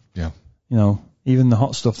car. Yeah. Even the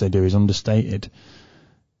hot stuff they do is understated.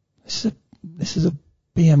 This is a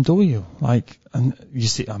BMW. Like, and you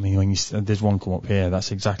see, I mean, when there's one come up here,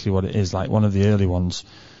 that's exactly what it is. Like one of the early ones,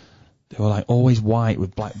 they were like always white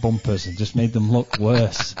with black bumpers, and just made them look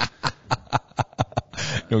worse.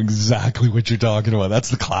 I know exactly what you're talking about. That's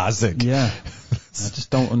the classic. Yeah. I just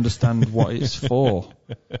don't understand what it's for.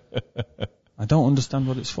 I don't understand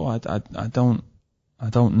what it's for. I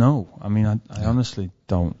don't know. I mean, I honestly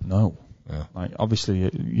don't know. Yeah. Like, obviously,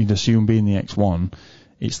 you'd assume being the X1,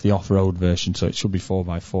 it's the off-road version, so it should be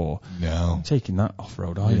 4x4. No. You're taking that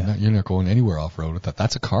off-road, are you? You're not going anywhere off-road with that.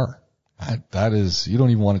 That's a car. That is, you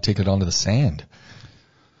don't even want to take it onto the sand.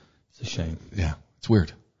 It's a shame. Yeah. It's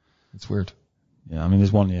weird. Yeah, I mean,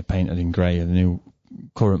 there's one here painted in grey, the new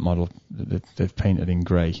current model that they've painted in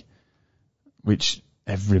grey, which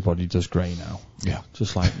everybody does grey now. Yeah.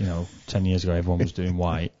 Just like, 10 years ago everyone was doing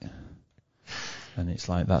white. And it's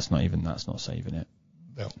like, that's not saving it.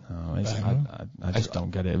 No. I just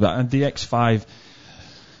don't get it. But the X5's,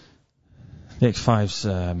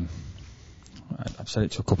 I've said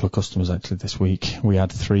it to a couple of customers actually this week. We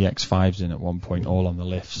had 3 X5s in at one point, all on the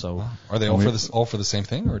lift. So are they all for the same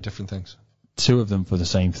thing or different things? 2 of them for the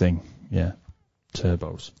same thing. Yeah,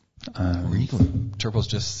 turbos. Really? Turbos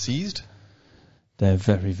just seized? They're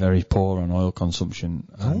very, very poor on oil consumption.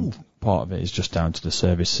 And part of it is just down to the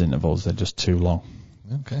service intervals. They're just too long.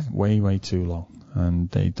 Okay. Way, way too long.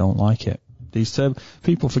 And they don't like it. These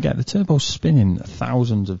people forget the turbo's spinning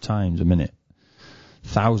thousands of times a minute.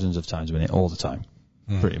 All the time.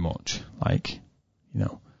 Pretty much.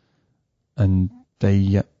 And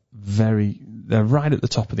they're right at the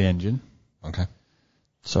top of the engine. Okay.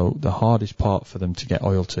 So the hardest part for them to get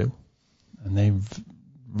oil to, and they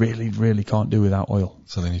really, really can't do without oil.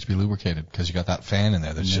 So they need to be lubricated because you got that fan in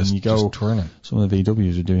there that's just turning. Some of the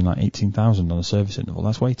VWs are doing like 18,000 on a service interval.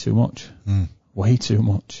 That's way too much. Way too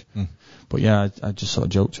much. But yeah, I just sort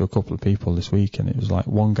of joked to a couple of people this week, and it was like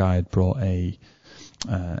one guy had brought a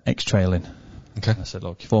X-Trail in. Okay. I said,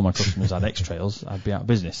 look, if all my customers had X-Trails, I'd be out of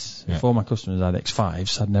business. Yeah. If all my customers had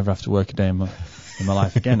X5s, I'd never have to work a day in my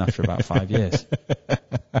life again after about 5 years.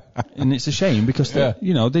 And it's a shame because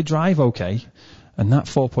they drive okay, and that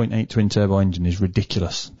 4.8 twin turbo engine is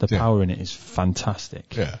ridiculous. The power in it is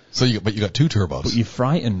fantastic. Yeah. So you got 2 turbos. But you're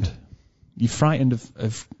frightened. You're frightened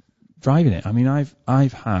of driving it. I mean,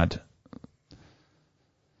 I've had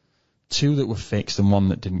 2 that were fixed and 1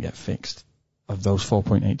 that didn't get fixed. Of those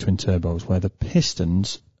 4.8 twin turbos, where the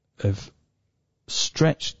pistons have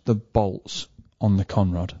stretched the bolts on the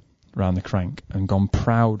conrod around the crank and gone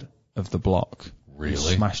proud of the block.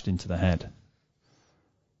 Really? Smashed into the head.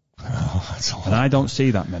 Oh, that's a lot. And I don't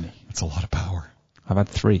see that many. That's a lot of power. I've had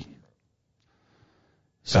 3.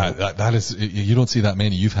 So that is, you don't see that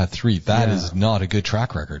many. You've had 3. That is not a good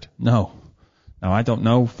track record. No. Now, I don't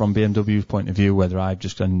know from BMW's point of view whether I've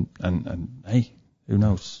just and hey, who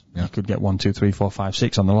knows? Yeah. You could get 1, 2, 3, 4, 5,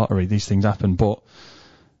 6 on the lottery. These things happen, but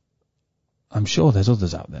I'm sure there's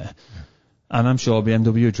others out there. Yeah. And I'm sure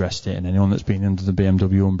BMW addressed it, and anyone that's been under the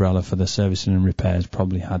BMW umbrella for the servicing and repairs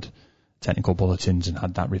probably had technical bulletins and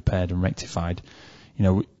had that repaired and rectified.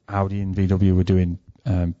 Audi and VW were doing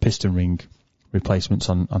piston ring replacements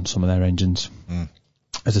on some of their engines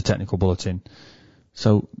as a technical bulletin.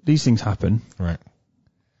 So these things happen. Right.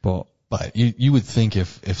 But you would think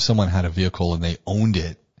if someone had a vehicle and they owned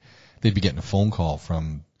it, they'd be getting a phone call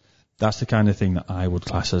from. That's the kind of thing that I would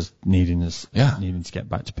class as needing to get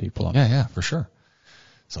back to people on. Yeah, for sure.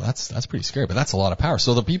 So that's pretty scary, but that's a lot of power.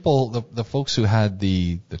 So the folks who had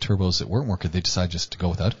the turbos that weren't working, they decided just to go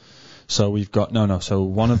without. So we've got So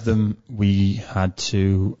one of them we had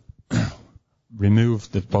to remove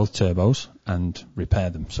both turbos and repair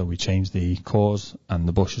them. So we changed the cores and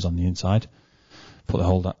the bushes on the inside. Put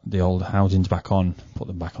the old housings back on, put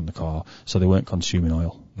them back on the car, so they weren't consuming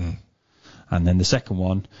oil. And then the second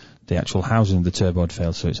one, the actual housing of the turbo had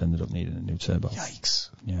failed, so it's ended up needing a new turbo. Yikes.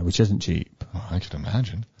 Yeah, which isn't cheap. Oh, I could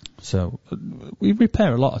imagine. So we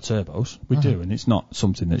repair a lot of turbos. We do, and it's not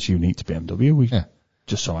something that's unique to BMW.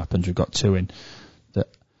 Just so happens we've got 2 in.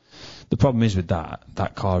 The problem is with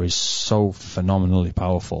that car is so phenomenally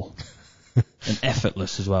powerful and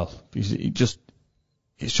effortless as well. Because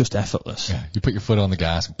it's just effortless. Yeah, you put your foot on the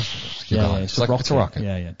gas, you're gone. It's like it's a rocket.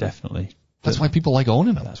 Yeah, definitely. That's why people like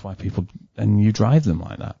owning them. That's why and you drive them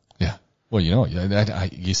like that. Yeah. Well,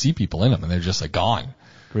 you see people in them and they're just like gone.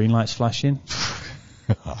 Green lights flashing.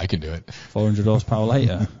 I can do it. 400 horsepower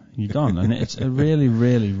later, you're gone. And it's a really,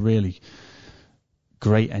 really, really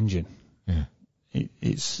great engine. Yeah.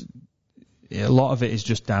 A lot of it is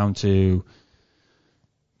just down to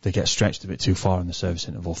they get stretched a bit too far in the service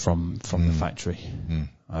interval from the factory.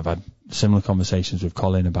 I've had similar conversations with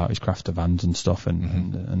Colin about his crafter vans and stuff,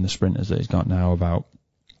 and the Sprinters that he's got now about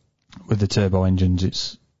with the turbo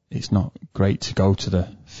engines. It's not great to go to the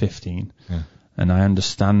 15, and I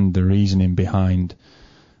understand the reasoning behind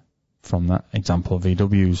from that example of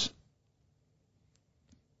VW's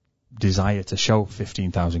desire to show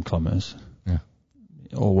 15,000 kilometers. Yeah,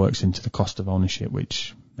 it all works into the cost of ownership,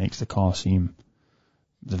 which makes the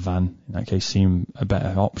van in that case seem a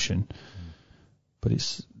better option. But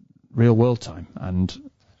real world time,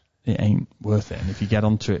 and it ain't worth it. And if you get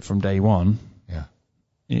onto it from day one,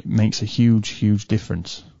 it makes a huge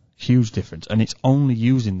difference. Huge difference. And it's only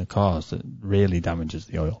using the cars that really damages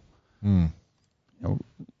the oil. Mm. You know,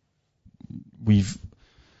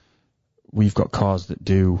 we've got cars that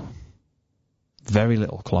do very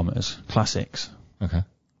little kilometres, classics,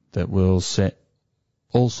 that will sit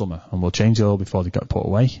all summer, and we'll change the oil before they get put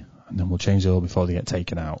away, and then we'll change the oil before they get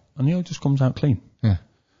taken out, and the oil just comes out clean. Yeah.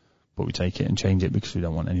 But we take it and change it because we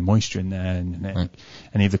don't want any moisture in there, and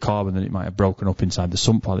any of the carbon that it might have broken up inside the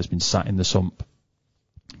sump while it's been sat in the sump,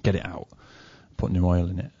 get it out, put new oil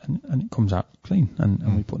in it, and it comes out clean,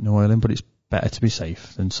 and we put new oil in, but it's better to be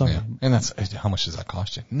safe than sorry. Yeah. And that's, how much does that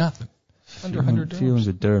cost you? Nothing. Under 100 dirhams. A few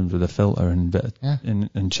hundred dirhams with a filter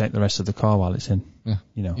and check the rest of the car while it's in. Yeah.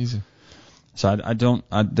 You know. Easy. So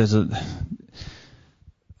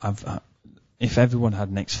if everyone had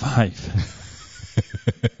an X5,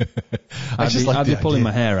 I'd be pulling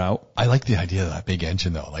my hair out. I like the idea of that big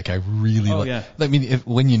engine though. Like I really like. Yeah. I mean,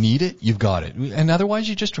 when you need it, you've got it, and otherwise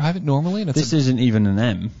you just drive it normally. And this isn't even an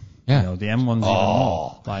M. Yeah. You know, the M1's even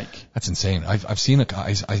more. Like that's insane. I've seen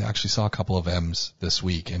I actually saw a couple of M's this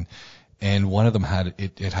week, and one of them had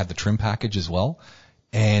it had the trim package as well,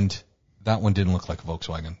 and that one didn't look like a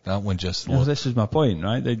Volkswagen. That one just looked. This is my point,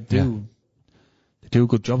 right? They do a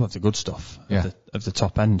good job of the good stuff, of the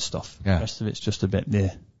top end stuff. Yeah. The rest of it's just a bit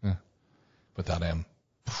there. Yeah. But that M.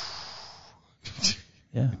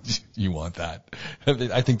 Yeah. You want that.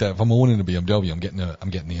 I think that if I'm owning a BMW, I'm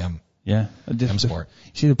getting the M. Yeah. M Sport.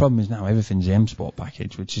 You see, the problem is now everything's the M Sport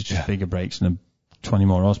package, which is just bigger brakes and 20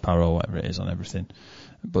 more horsepower or whatever it is on everything.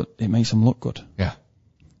 But it makes them look good. Yeah.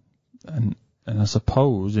 And I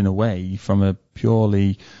suppose, in a way, from a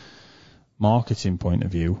purely marketing point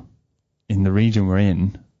of view, in the region we're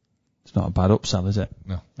in, it's not a bad upsell, is it?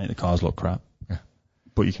 No. Make the cars look crap. Yeah.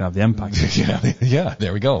 But you can have the M package. Yeah,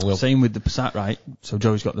 there we go. Same with the Passat, right? So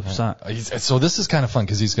Joey's got the Passat. So this is kind of fun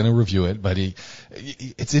because he's going to review it, but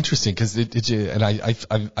it's interesting because and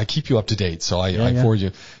I keep you up to date, so I forward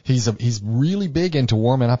you. He's really big into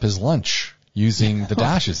warming up his lunch using the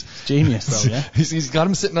dashes. Genius, though, yeah. He's got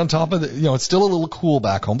him sitting on top of it's still a little cool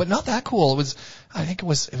back home, but not that cool. I think it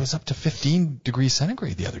was up to 15 degrees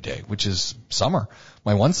centigrade the other day, which is summer.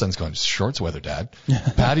 My one son's going, shorts weather, Dad.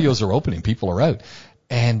 Patios are opening, people are out.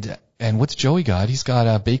 And what's Joey got? He's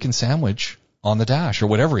got a bacon sandwich on the dash or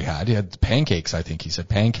whatever he had. He had pancakes, I think. He said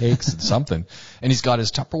pancakes and something. And he's got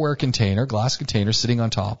his Tupperware container, glass container, sitting on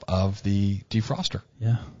top of the defroster.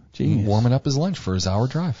 Yeah. Genius. Warming up his lunch for his hour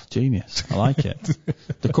drive. Genius. I like it.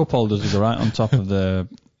 The cup holders are right on top of the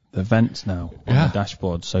vents now on the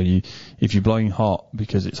dashboard. So if you're blowing hot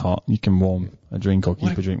because it's hot, you can warm a drink or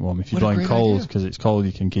keep a drink warm. If you're blowing cold because it's cold,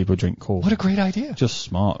 you can keep a drink cold. What a great idea. Just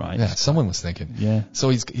smart, right? Yeah, someone was thinking. Yeah. So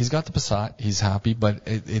he's got the Passat. He's happy, but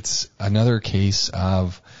it's another case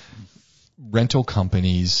of rental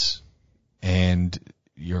companies and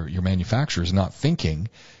your manufacturers not thinking.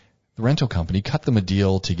 The rental company cut them a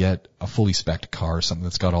deal to get a fully spec'd car, something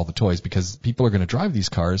that's got all the toys, because people are going to drive these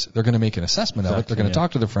cars. They're going to make an assessment of it. They're going to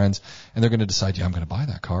talk to their friends, and they're going to decide, I'm going to buy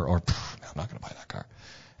that car, or no, I'm not going to buy that car.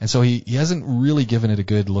 And so he hasn't really given it a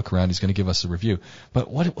good look around. He's going to give us a review. But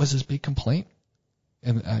what was his big complaint?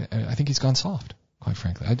 And I think he's gone soft, quite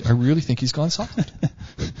frankly. I really think he's gone soft.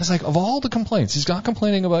 It's like, of all the complaints, he's not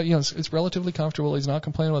complaining about, it's relatively comfortable. He's not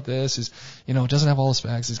complaining about this. He's, it doesn't have all the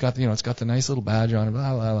specs. He's got, it's got the nice little badge on it,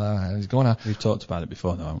 blah, blah, blah. He's going on. We've talked about it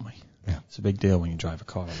before, though, haven't we? Yeah. It's a big deal when you drive a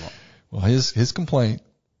car a lot. Well, his complaint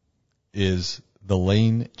is the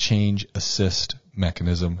lane change assist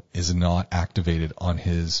mechanism is not activated on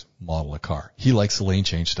his model of car. He likes the lane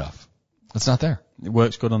change stuff. It's not there. It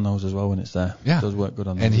works good on those as well when it's there. Yeah. It does work good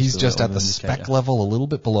on those. And he's just at the spec level a little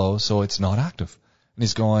bit below, so it's not active. And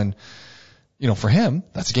he's going, for him,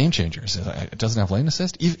 that's a game changer. He says, it doesn't have lane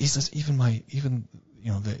assist. He says, the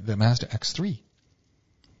Mazda X3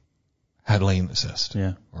 had lane assist.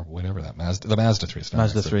 Yeah. Or whatever the Mazda 3.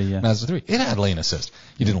 Mazda 3, yeah. Mazda 3. It had lane assist.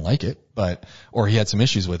 He didn't like it, or he had some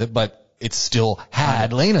issues with it, but it still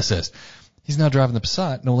had lane assist. He's now driving the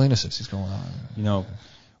Passat, no lane assist. He's going,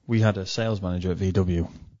 we had a sales manager at VW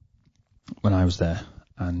when I was there,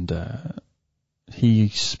 and he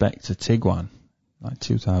spec'd a Tiguan, like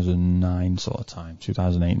 2009 sort of time,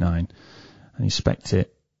 2008-9, and he spec'd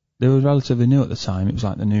it. They were relatively new at the time. It was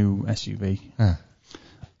like the new SUV. Yeah.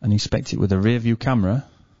 And he spec'd it with a rear view camera.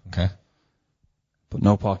 Okay. But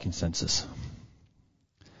no parking sensors.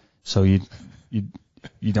 So you've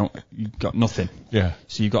got nothing. Yeah.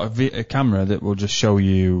 So you've got a camera that will just show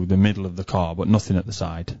you the middle of the car, but nothing at the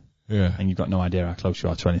side. Yeah. And you've got no idea how close you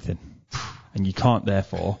are to anything. And you can't,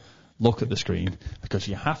 therefore, look at the screen because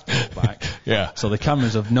you have to look back. Yeah. So the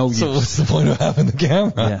camera's of no use. So what's the point of having the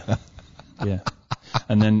camera? Yeah.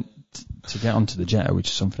 And then to get onto the Jetta, which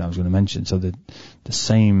is something I was going to mention, so the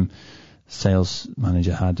same sales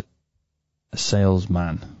manager had a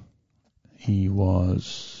salesman. He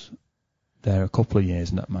was there a couple of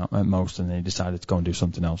years at most, and they decided to go and do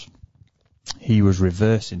something else. He was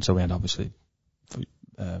reversing, so we had obviously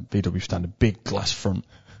VW standard big glass front.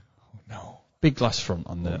 Oh no. Big glass front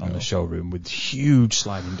on the showroom with huge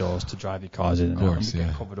sliding doors to drive your cars in and out. And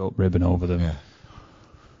get covered up ribbon over them. Yeah.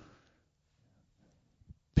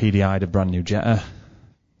 PDI'd a brand new Jetta.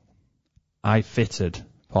 I fitted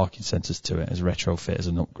parking sensors to it as a retrofit, as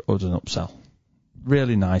an upsell.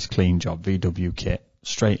 Really nice, clean job. VW kit,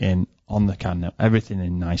 straight in, on the can, everything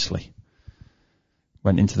in nicely.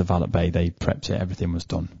 Went into the valet bay, they prepped it, everything was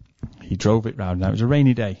done. He drove it round. Now it was a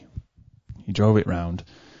rainy day. He drove it round,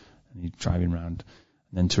 and he's driving round.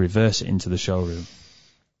 And then to reverse it into the showroom,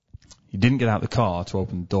 he didn't get out the car to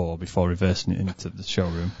open the door before reversing it into the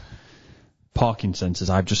showroom. Parking sensors,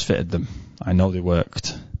 I've just fitted them. I know they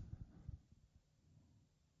worked.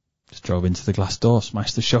 Just drove into the glass door,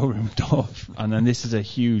 smashed the showroom door. And then this is a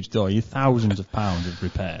huge door. You thousands of pounds of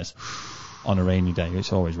repairs on a rainy day.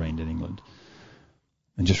 It's always rained in England.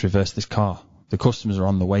 And just reversed this car. The customers are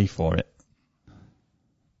on the way for it.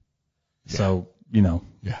 Yeah. So, Yeah.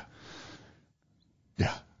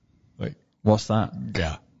 Like, what's that?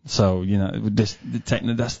 Yeah. So,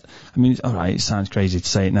 alright, it sounds crazy to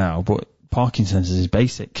say it now, but parking sensors is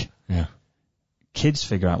basic. Yeah. Kids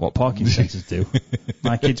figure out what parking sensors do.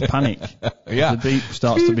 My kids panic. Yeah. The beep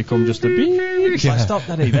starts to become just a beep. It's like, stop,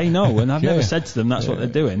 Daddy. They know. And I've never said to them that's what they're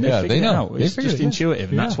doing. They figure it out. It's just intuitive.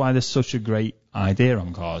 And that's why there's such a great idea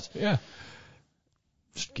on cars. Yeah.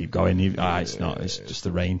 Just keep going. It's not. It's just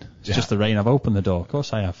the rain. It's just the rain. I've opened the door. Of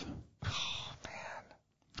course I have. Oh, man.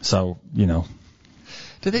 So,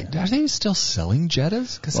 Are they still selling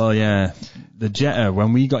Jettas? Well, yeah. The Jetta,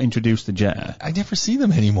 when we got introduced to Jetta, I never see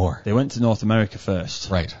them anymore. They went to North America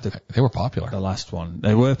first. Right. They were popular. The last one.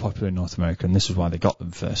 They were popular in North America, and this is why they got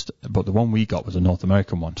them first. But the one we got was a North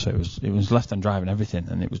American one, so it was left-hand drive and everything,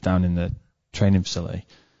 and it was down in the training facility.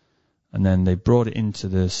 And then they brought it into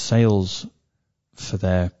the sales for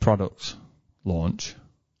their product launch.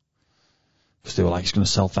 Because they were like, it's going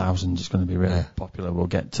to sell thousands, it's going to be really popular. We'll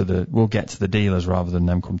get to the dealers rather than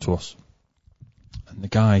them come to us. And the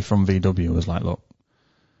guy from VW was like,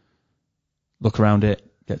 look around it,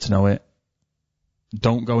 get to know it.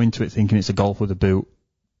 Don't go into it thinking it's a Golf with a boot,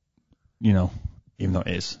 even though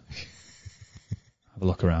it is. Have a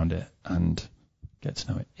look around it and get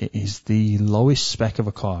to know it. It is the lowest spec of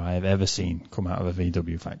a car I have ever seen come out of a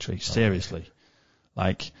VW factory. Seriously.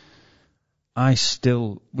 Like, we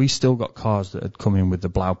still got cars that had come in with the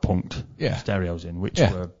Blaupunkt stereos in, which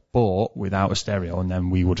were bought without a stereo, and then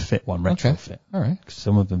we would fit one retrofit. All right.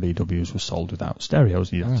 Some of the VWs were sold without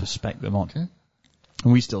stereos, and you'd have to spec them on. Okay.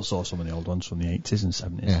 And we still saw some of the old ones from the 80s and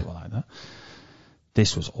 70s that were like that.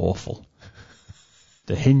 This was awful.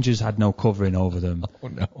 The hinges had no covering over them. Oh,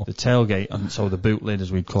 no. The tailgate, and so the boot lid,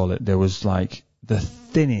 as we'd call it, there was like the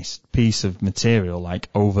thinnest piece of material, like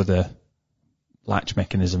over the latch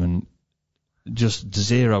mechanism, and just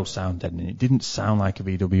zero sound deadening. It didn't sound like a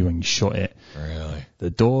VW when you shut it. Really? The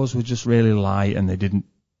doors were just really light, and they didn't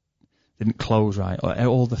close right.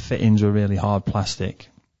 All the fittings were really hard plastic.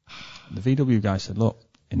 The VW guy said, look,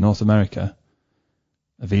 in North America,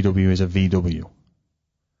 a VW is a VW.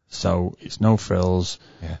 So it's no frills.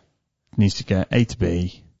 Yeah. It needs to get A to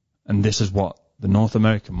B, and this is what the North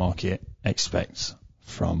American market expects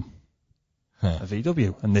from a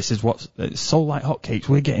VW, and this is what's sold like hotcakes.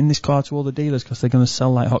 We're getting this car to all the dealers because they're going to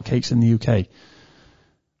sell like hotcakes in the UK.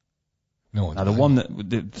 No, now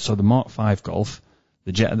the Mark V Golf,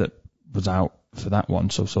 the Jetta that was out for that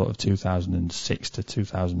one, so sort of 2006 to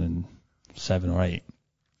 2007 or 8.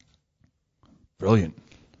 Brilliant,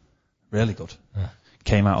 really good. Yeah.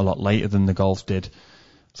 Came out a lot later than the Golf did.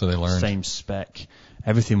 So they learned. Same spec,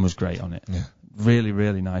 everything was great on it. Yeah. Really,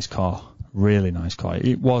 really nice car. Really nice car.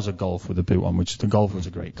 It was a Golf with a boot on, which the Golf was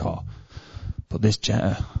a great car. But this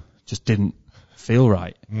Jetta just didn't feel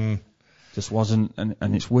right. Just wasn't,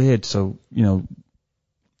 and it's weird. So, I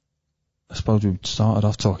suppose we started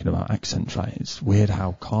off talking about accents, right? It's weird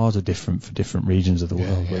how cars are different for different regions of the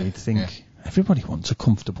world, where you'd think everybody wants a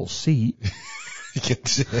comfortable seat.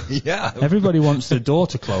 Everybody wants the door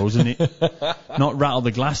to close and it not rattle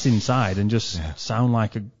the glass inside and just sound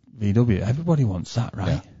like a VW. Everybody wants that,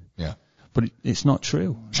 right? Yeah. But it's not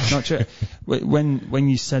true. It's not true. When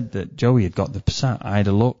you said that Joey had got the Passat, I had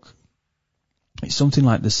a look, it's something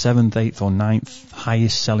like the 7th, 8th or 9th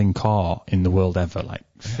highest selling car in the world ever, like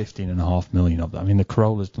 15.5 million of them. I mean, the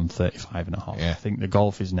Corolla's done 35.5. Yeah. I think the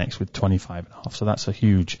Golf is next with 25.5. So that's a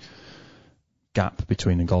huge gap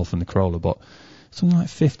between the Golf and the Corolla. But something like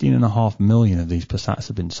 15.5 million of these Passats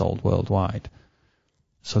have been sold worldwide.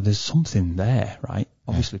 So there's something there, right?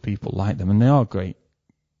 Obviously people like them, and they are great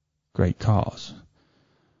cars.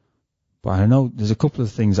 But I know there's a couple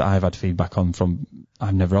of things that I've had feedback on from,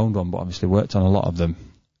 I've never owned one, but obviously worked on a lot of them,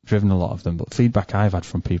 driven a lot of them, but feedback I've had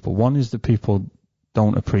from people. One is that people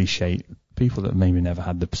don't appreciate, people that maybe never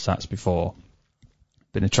had the Passats before,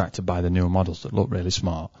 been attracted by the newer models that look really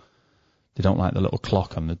smart. They don't like the little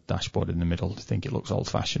clock on the dashboard in the middle. They think it looks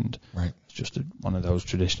old-fashioned. Right. It's just one of those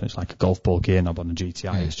traditional, it's like a golf ball gear knob on a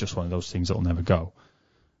GTI. It's just one of those things that will never go.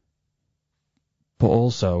 But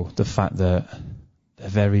also the fact that they're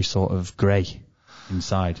very sort of grey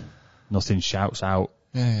inside. Nothing shouts out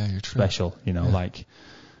You're true. special, like,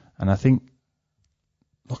 and I think,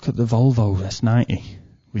 look at the Volvo S90,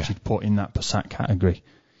 which you'd put in that Passat category.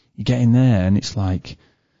 You get in there and it's like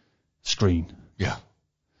screen. Yeah.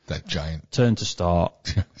 That giant. Turn to start.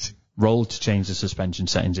 Roll to change the suspension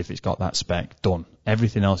settings if it's got that spec. Done.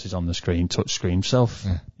 Everything else is on the screen. Touch screen.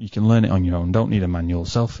 You can learn it on your own. Don't need a manual.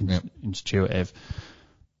 Self-intuitive.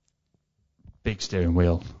 Big steering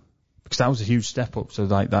wheel. Because that was a huge step up. So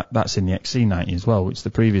like that's in the XC90 as well, which the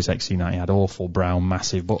previous XC90 had awful brown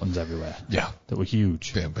massive buttons everywhere. Yeah. That were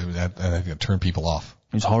huge. Yeah, but that turned people off.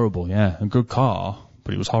 It was horrible, yeah. A good car,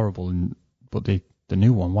 but it was horrible. But the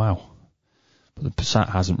new one, wow. But the Passat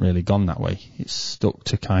hasn't really gone that way. It's stuck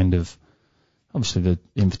to kind of, obviously the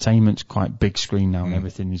infotainment's quite big screen now and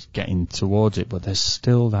everything is getting towards it, but there's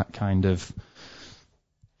still that kind of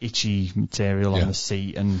itchy material on the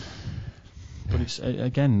seat. But it's,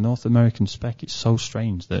 again, North American spec, it's so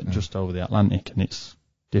strange that just over the Atlantic and it's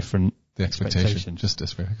different the expectations. Just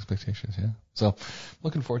different expectations, yeah. So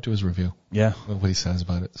looking forward to his review. Yeah. What he says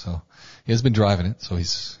about it. So he has been driving it, so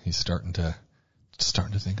he's starting to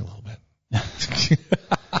think a little bit.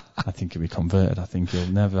 I think he'll be converted. I think he'll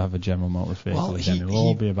never have a General Motors vehicle again. It'll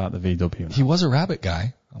all be about the VW now. He was a Rabbit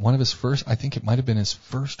guy. One of his first, I think it might have been his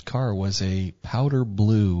first car, was a powder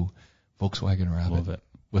blue Volkswagen Rabbit. Love it.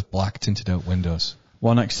 With black tinted out windows.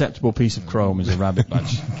 One acceptable piece of chrome is a Rabbit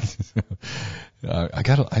badge.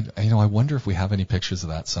 I wonder if we have any pictures of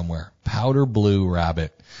that somewhere. Powder blue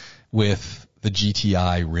Rabbit with the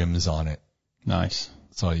GTI rims on it. Nice.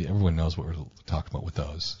 So everyone knows what we're talking about with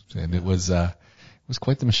those. And it was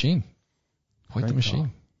quite the machine. Quite the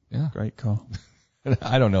machine. Yeah. Great car.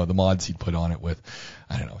 I don't know the mods he'd put on it with,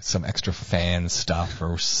 I don't know, some extra fan stuff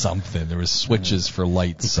or something. There was switches for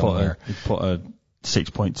lights somewhere. He'd put a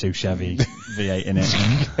 6.2 Chevy V8 in it.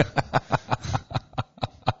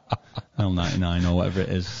 L99 or whatever it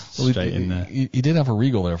is, straight in there. He did have a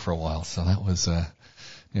Regal there for a while, so that was, that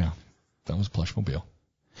was Plushmobile.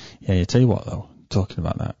 Yeah, you tell you what though, talking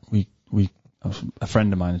about that, a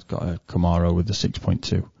friend of mine has got a Camaro with the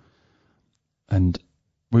 6.2, and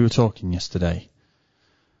we were talking yesterday.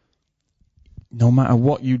 No matter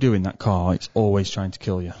what you do in that car, it's always trying to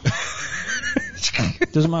kill you.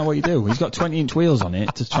 Doesn't matter what you do. He's got 20-inch wheels on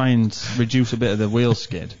it to try and reduce a bit of the wheel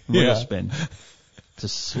spin, to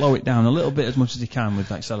slow it down a little bit as much as he can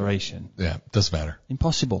with acceleration. Yeah, doesn't matter.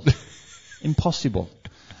 Impossible. Impossible.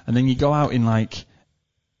 And then you go out in like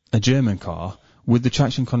a German car with the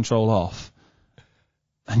traction control off,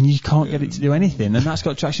 and you can't get it to do anything, and that's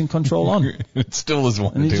got traction control on. It still doesn't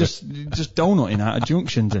want to do it. Just donutting out of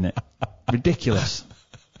junctions in it. Ridiculous.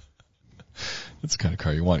 That's the kind of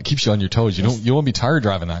car you want. It keeps you on your toes. You won't be tired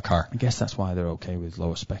driving that car. I guess that's why they're okay with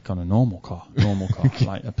lower spec on a normal car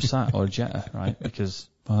like a Passat or a Jetta, right? Because,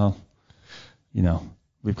 well,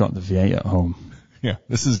 we've got the V8 at home. Yeah,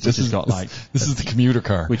 this is the commuter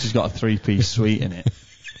car, which has got a 3-piece suite in it.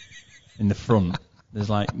 In the front, there's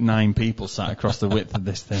like 9 people sat across the width of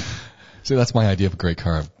this thing. See, that's my idea of a great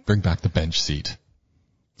car. Bring back the bench seat.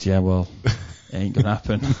 Yeah, well, it ain't gonna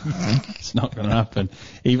happen. It's not gonna happen.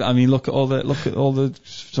 Look at all the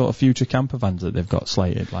sort of future camper vans that they've got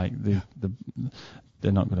slated. Like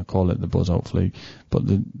they're not gonna call it the Buzz, hopefully, but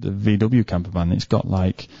the VW camper van, it's got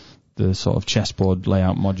like the sort of chessboard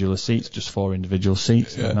layout modular seats, just 4 individual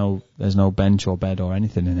seats. Yeah. There's no bench or bed or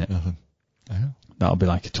anything in it. Nothing. Yeah. That'll be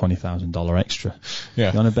like a $20,000 extra.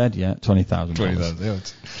 Yeah. You want a bed? Yeah, $20,000. $20,000. Yeah.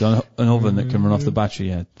 Do you want an oven that can run off the battery?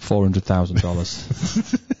 Yeah,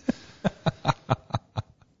 $400,000.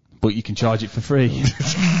 But you can charge it for free.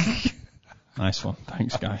 Nice one.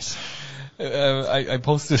 Thanks, guys. I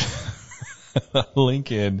posted a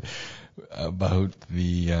link in about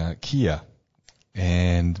the Kia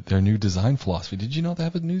and their new design philosophy. Did you know they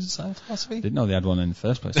have a new design philosophy? Didn't know they had one in the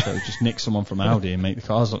first place. They would just nick someone from Audi and make the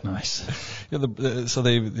cars look nice. Yeah, so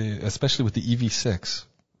they, especially with the EV6,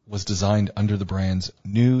 was designed under the brand's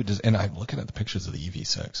new. And I'm looking at the pictures of the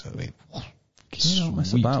EV6. I mean, you don't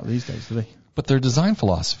mess about these days, do they? But their design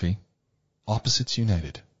philosophy, opposites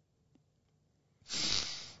united.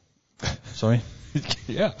 Sorry?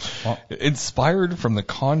 Yeah. Inspired from the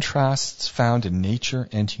contrasts found in nature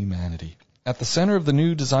and humanity. At the center of the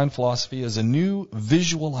new design philosophy is a new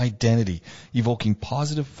visual identity, evoking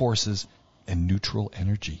positive forces and neutral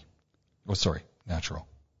energy.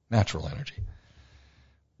 Natural energy.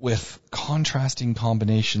 With contrasting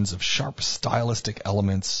combinations of sharp stylistic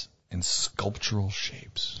elements and sculptural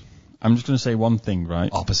shapes. I'm just going to say one thing,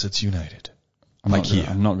 right? Opposites united. I'm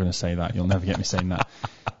not going to say that. You'll never get me saying that.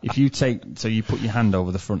 If you you put your hand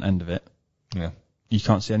over the front end of it. Yeah. You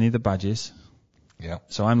can't see any of the badges. Yeah.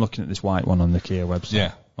 So I'm looking at this white one on the Kia website.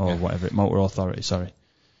 Yeah. Or whatever, Motor Authority, sorry.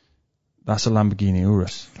 That's a Lamborghini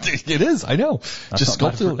Urus. It is, I know. That's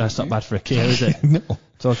not bad for a Kia, is it? No.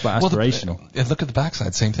 Talk about aspirational. And look at the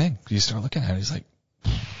backside, same thing. You start looking at it, it's like...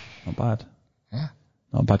 Not bad. Yeah.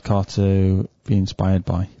 Not a bad car to be inspired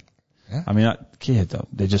by. Yeah. I mean, Kia,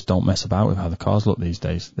 they just don't mess about with how the cars look these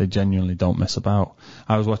days. They genuinely don't mess about.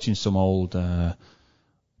 I was watching some old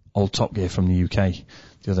Top Gear from the UK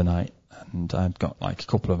the other night, and I'd got like a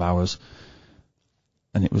couple of hours,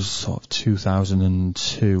 and it was sort of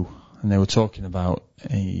 2002, and they were talking about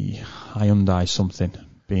a Hyundai something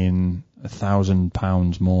being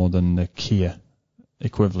 £1,000 more than the Kia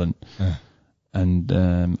equivalent. Yeah. And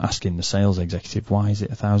asking the sales executive, why is it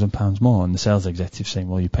 £1,000 more? And the sales executive saying,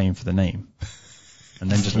 well, you're paying for the name. And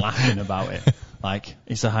then just laughing about it. Like,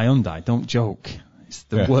 it's a Hyundai, don't joke. It's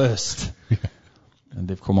the worst. Yeah. And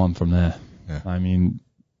they've come on from there. Yeah. I mean,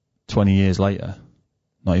 20 years later,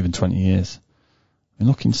 not even 20 years. I mean,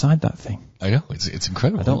 look inside that thing. I know, it's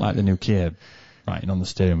incredible. I don't like the new Kia writing on the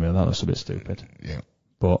steering wheel. That looks a bit stupid. Yeah.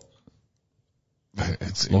 But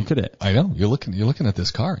look at it. I know. You're looking at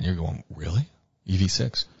this car and you're going, really?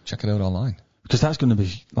 EV6. Check it out online. Because that's going to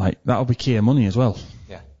be that'll be Kia money as well.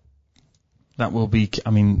 Yeah. That will be,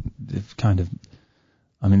 they've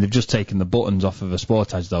just taken the buttons off of a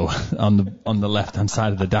Sportage though, on the left hand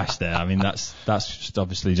side of the dash there. I mean, that's just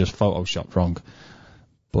obviously just photoshopped wrong.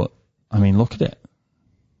 But, I mean, look at it.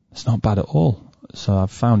 It's not bad at all. So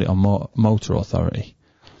I've found it on Motor Authority.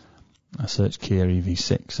 I searched Kia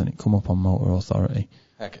EV6 and it come up on Motor Authority.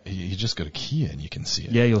 Heck, you just go to Kia and you can see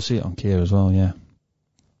it. Yeah, you'll see it on Kia as well, yeah.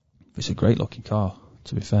 It's a great looking car,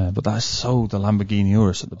 to be fair. But that's the Lamborghini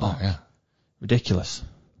Urus at the back. Oh, yeah. Ridiculous.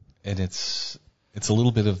 And it's a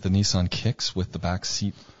little bit of the Nissan Kicks with the back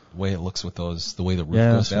seat, the way it looks with the way the roof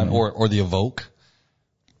goes down. Right. Or the Evoque.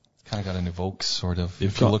 It's kind of got an Evoque sort of,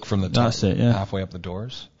 if you look from the top, halfway up the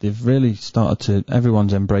doors. They've really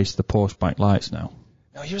everyone's embraced the Porsche backlights now.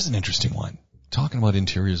 Now, here's an interesting one. Talking about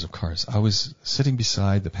interiors of cars, I was sitting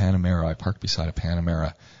beside the Panamera. I parked beside a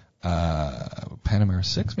Panamera. Panamera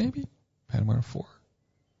 6, maybe? Panamera 4?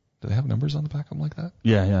 Do they have numbers on the back of them like that?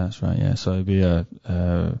 Yeah, that's right, yeah. So it'd be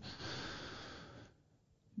there'll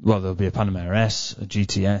be a Panamera S, a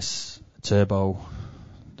GTS, a Turbo.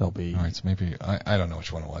 There'll be... All right, so maybe, I don't know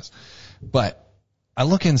which one it was. But I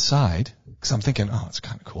look inside, because I'm thinking, oh, it's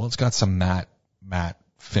kind of cool. It's got some matte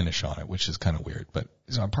finish on it, which is kind of weird. But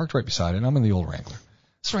I'm parked right beside it, and I'm in the old Wrangler.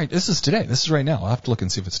 That's right. This is today. This is right now. I'll have to look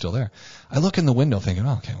and see if it's still there. I look in the window thinking,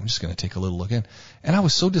 oh, okay, I'm just going to take a little look in. And I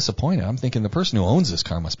was so disappointed. I'm thinking the person who owns this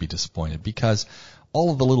car must be disappointed because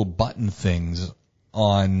all of the little button things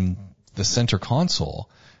on the center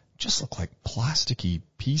console just look like plasticky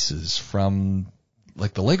pieces from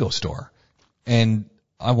like the Lego store. And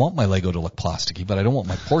I want my Lego to look plasticky, but I don't want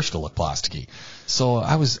my Porsche to look plasticky. So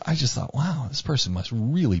I just thought, wow, this person must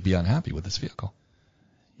really be unhappy with this vehicle.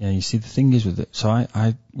 Yeah, you see, the thing is with it, so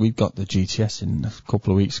we got the GTS in a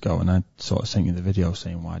couple of weeks ago, and I sort of sent you the video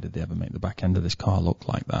saying, why did they ever make the back end of this car look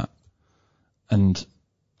like that? And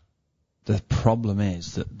the problem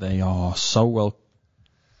is that they are so well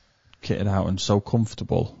kitted out and so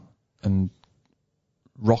comfortable and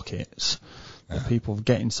rockets that people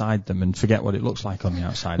get inside them and forget what it looks like on the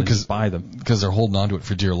outside and just buy them. Because they're holding on to it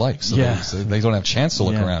for dear life, so they don't have a chance to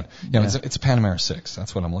look around. It's a Panamera 6,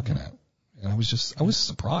 that's what I'm looking at. And I was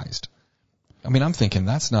surprised. I mean, I'm thinking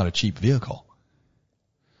that's not a cheap vehicle.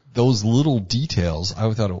 Those little details, I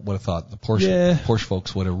would have thought the Porsche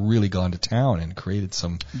folks would have really gone to town and created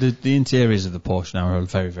some. The interiors of the Porsche now are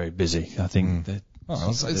very, very busy. I think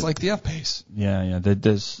it's like the F-Pace. Yeah.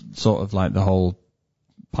 There's sort of like the whole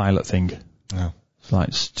pilot thing. Yeah. It's like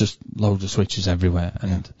just loads of switches everywhere,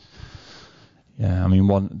 and I mean,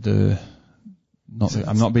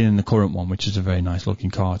 I'm not being in the current one, which is a very nice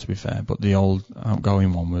looking car, to be fair, but the old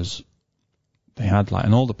outgoing one was, they had like,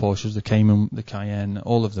 and all the Porsches, the Cayman, the Cayenne,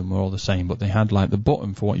 all of them were all the same, but they had like the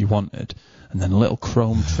button for what you wanted, and then a little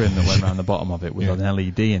chrome trim that went around the bottom of it with an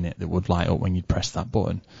LED in it that would light up when you'd press that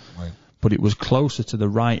button. Right. But it was closer to the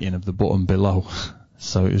writing of the button below.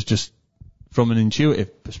 So it was just, from an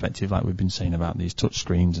intuitive perspective, like we've been saying about these touch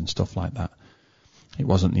screens and stuff like that, it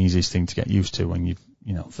wasn't the easiest thing to get used to when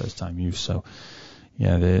first time use. So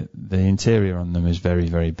yeah, the interior on them is very,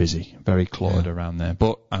 very busy, very cluttered around there.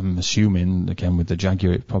 But I'm assuming, again, with the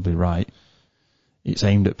Jaguar, it's probably right. It's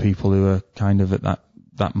aimed at people who are kind of at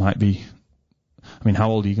that might be, I mean, how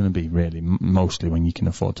old are you going to be, really? Mostly when you can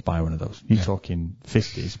afford to buy one of those. You're talking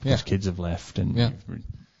 50s because kids have left and,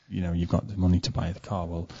 you've got the money to buy the car.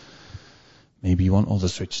 Well, maybe you want other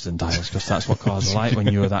switches and dials because that's what cars are like when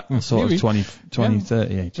you're that sort of 20,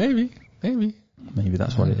 30 age. Maybe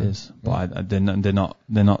that's what it is. But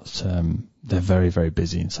they're very, very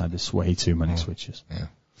busy inside. There's way too many switches. Yeah.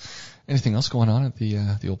 Anything else going on at the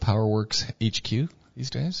old PowerWorks HQ these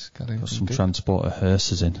days? Got some transporter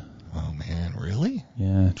hearses in. Oh man, really?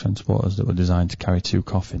 Yeah, transporters that were designed to carry 2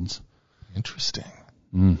 coffins. Interesting.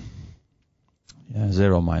 Yeah,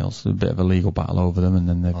 0 miles. A bit of a legal battle over them, and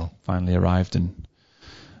then they finally arrived, and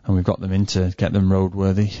we've got them in to get them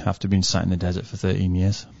roadworthy after being sat in the desert for 13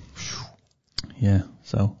 years. Yeah,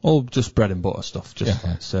 so all just bread and butter stuff, just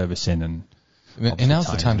like servicing and now's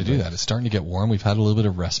the time to do that. It's starting to get warm. We've had a little bit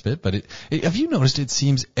of respite, but have you noticed it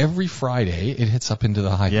seems every Friday it hits up into the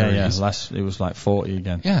high 30s? Yeah, it was like 40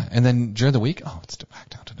 again. Yeah, and then during the week, it's back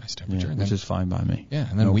down to nice temperature. Yeah, which is fine by me. Yeah,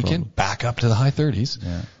 and then the weekend, back up to the high 30s.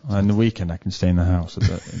 Yeah, and the weekend I can stay in the house.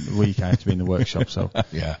 The week I have to be in the workshop, so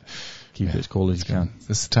keep it as cool as you can.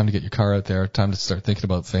 This is the time to get your car out there, time to start thinking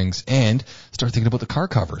about things, and start thinking about the car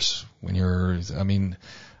covers.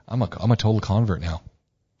 I'm a total convert now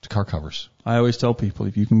to car covers. I always tell people,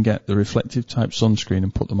 if you can get the reflective type sunscreen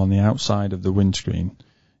and put them on the outside of the windscreen,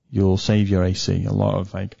 you'll save your AC. A lot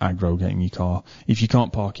of aggro getting your car. If you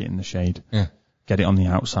can't park it in the shade, get it on the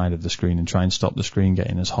outside of the screen and try and stop the screen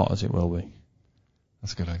getting as hot as it will be.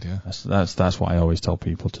 That's a good idea. That's what I always tell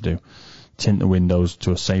people to do. Tint the windows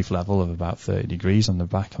to a safe level of about 30 degrees on the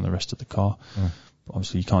back and the rest of the car. But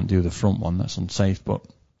obviously you can't do the front one, that's unsafe, but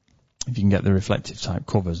if you can get the reflective type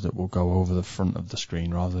covers that will go over the front of the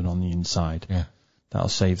screen rather than on the inside, that'll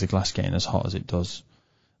save the glass getting as hot as it does,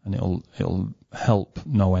 and it'll help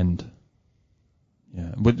no end.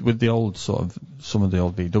 Yeah, with the old some of the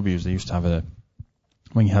old VWs, they used to have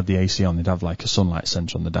when you had the AC on, they'd have like a sunlight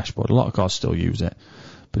sensor on the dashboard. A lot of cars still use it,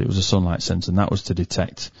 but it was a sunlight sensor, and that was to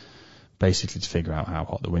detect, basically to figure out how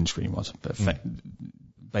hot the windscreen was,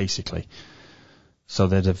 basically. So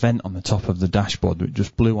there's a vent on the top of the dashboard that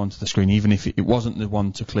just blew onto the screen, even if it wasn't the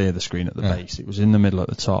one to clear the screen at the base. It was in the middle at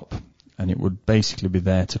the top, and it would basically be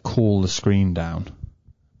there to cool the screen down.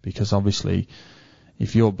 Because obviously,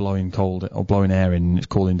 if you're blowing cold or blowing air in and it's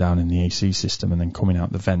cooling down in the AC system and then coming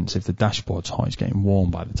out the vents, if the dashboard's hot, it's getting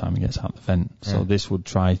warm by the time it gets out the vent. So this would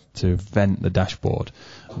try to vent the dashboard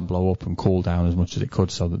and blow up and cool down as much as it could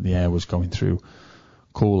so that the air was going through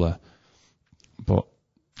cooler. But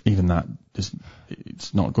even that,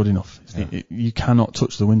 it's not good enough. You cannot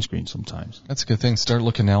touch the windscreen sometimes. That's a good thing. Start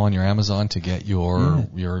looking now on your Amazon to get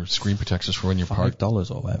your screen protectors for when you're parked. $5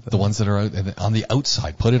 or whatever. The ones that are out on the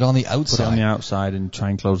outside. Put it on the outside. Put it on the outside and try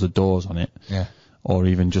and close the doors on it. Yeah. Or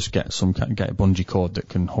even just get a bungee cord that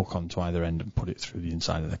can hook onto either end and put it through the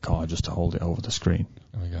inside of the car just to hold it over the screen.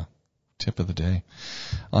 There we go. Tip of the day.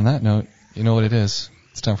 On that note, you know what it is.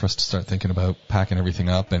 It's time for us to start thinking about packing everything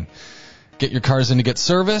up and get your cars in to get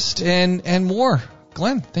serviced and more.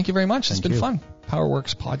 Glenn, thank you very much. It's been fun.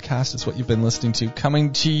 PowerWorks Podcast is what you've been listening to,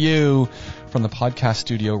 coming to you from the podcast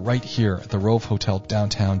studio right here at the Rove Hotel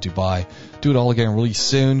downtown Dubai. Do it all again really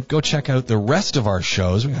soon. Go check out the rest of our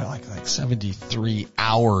shows. We got like 73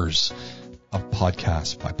 hours of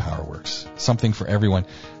podcasts by PowerWorks. Something for everyone.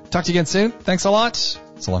 Talk to you again soon. Thanks a lot.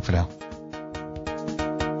 So long for now.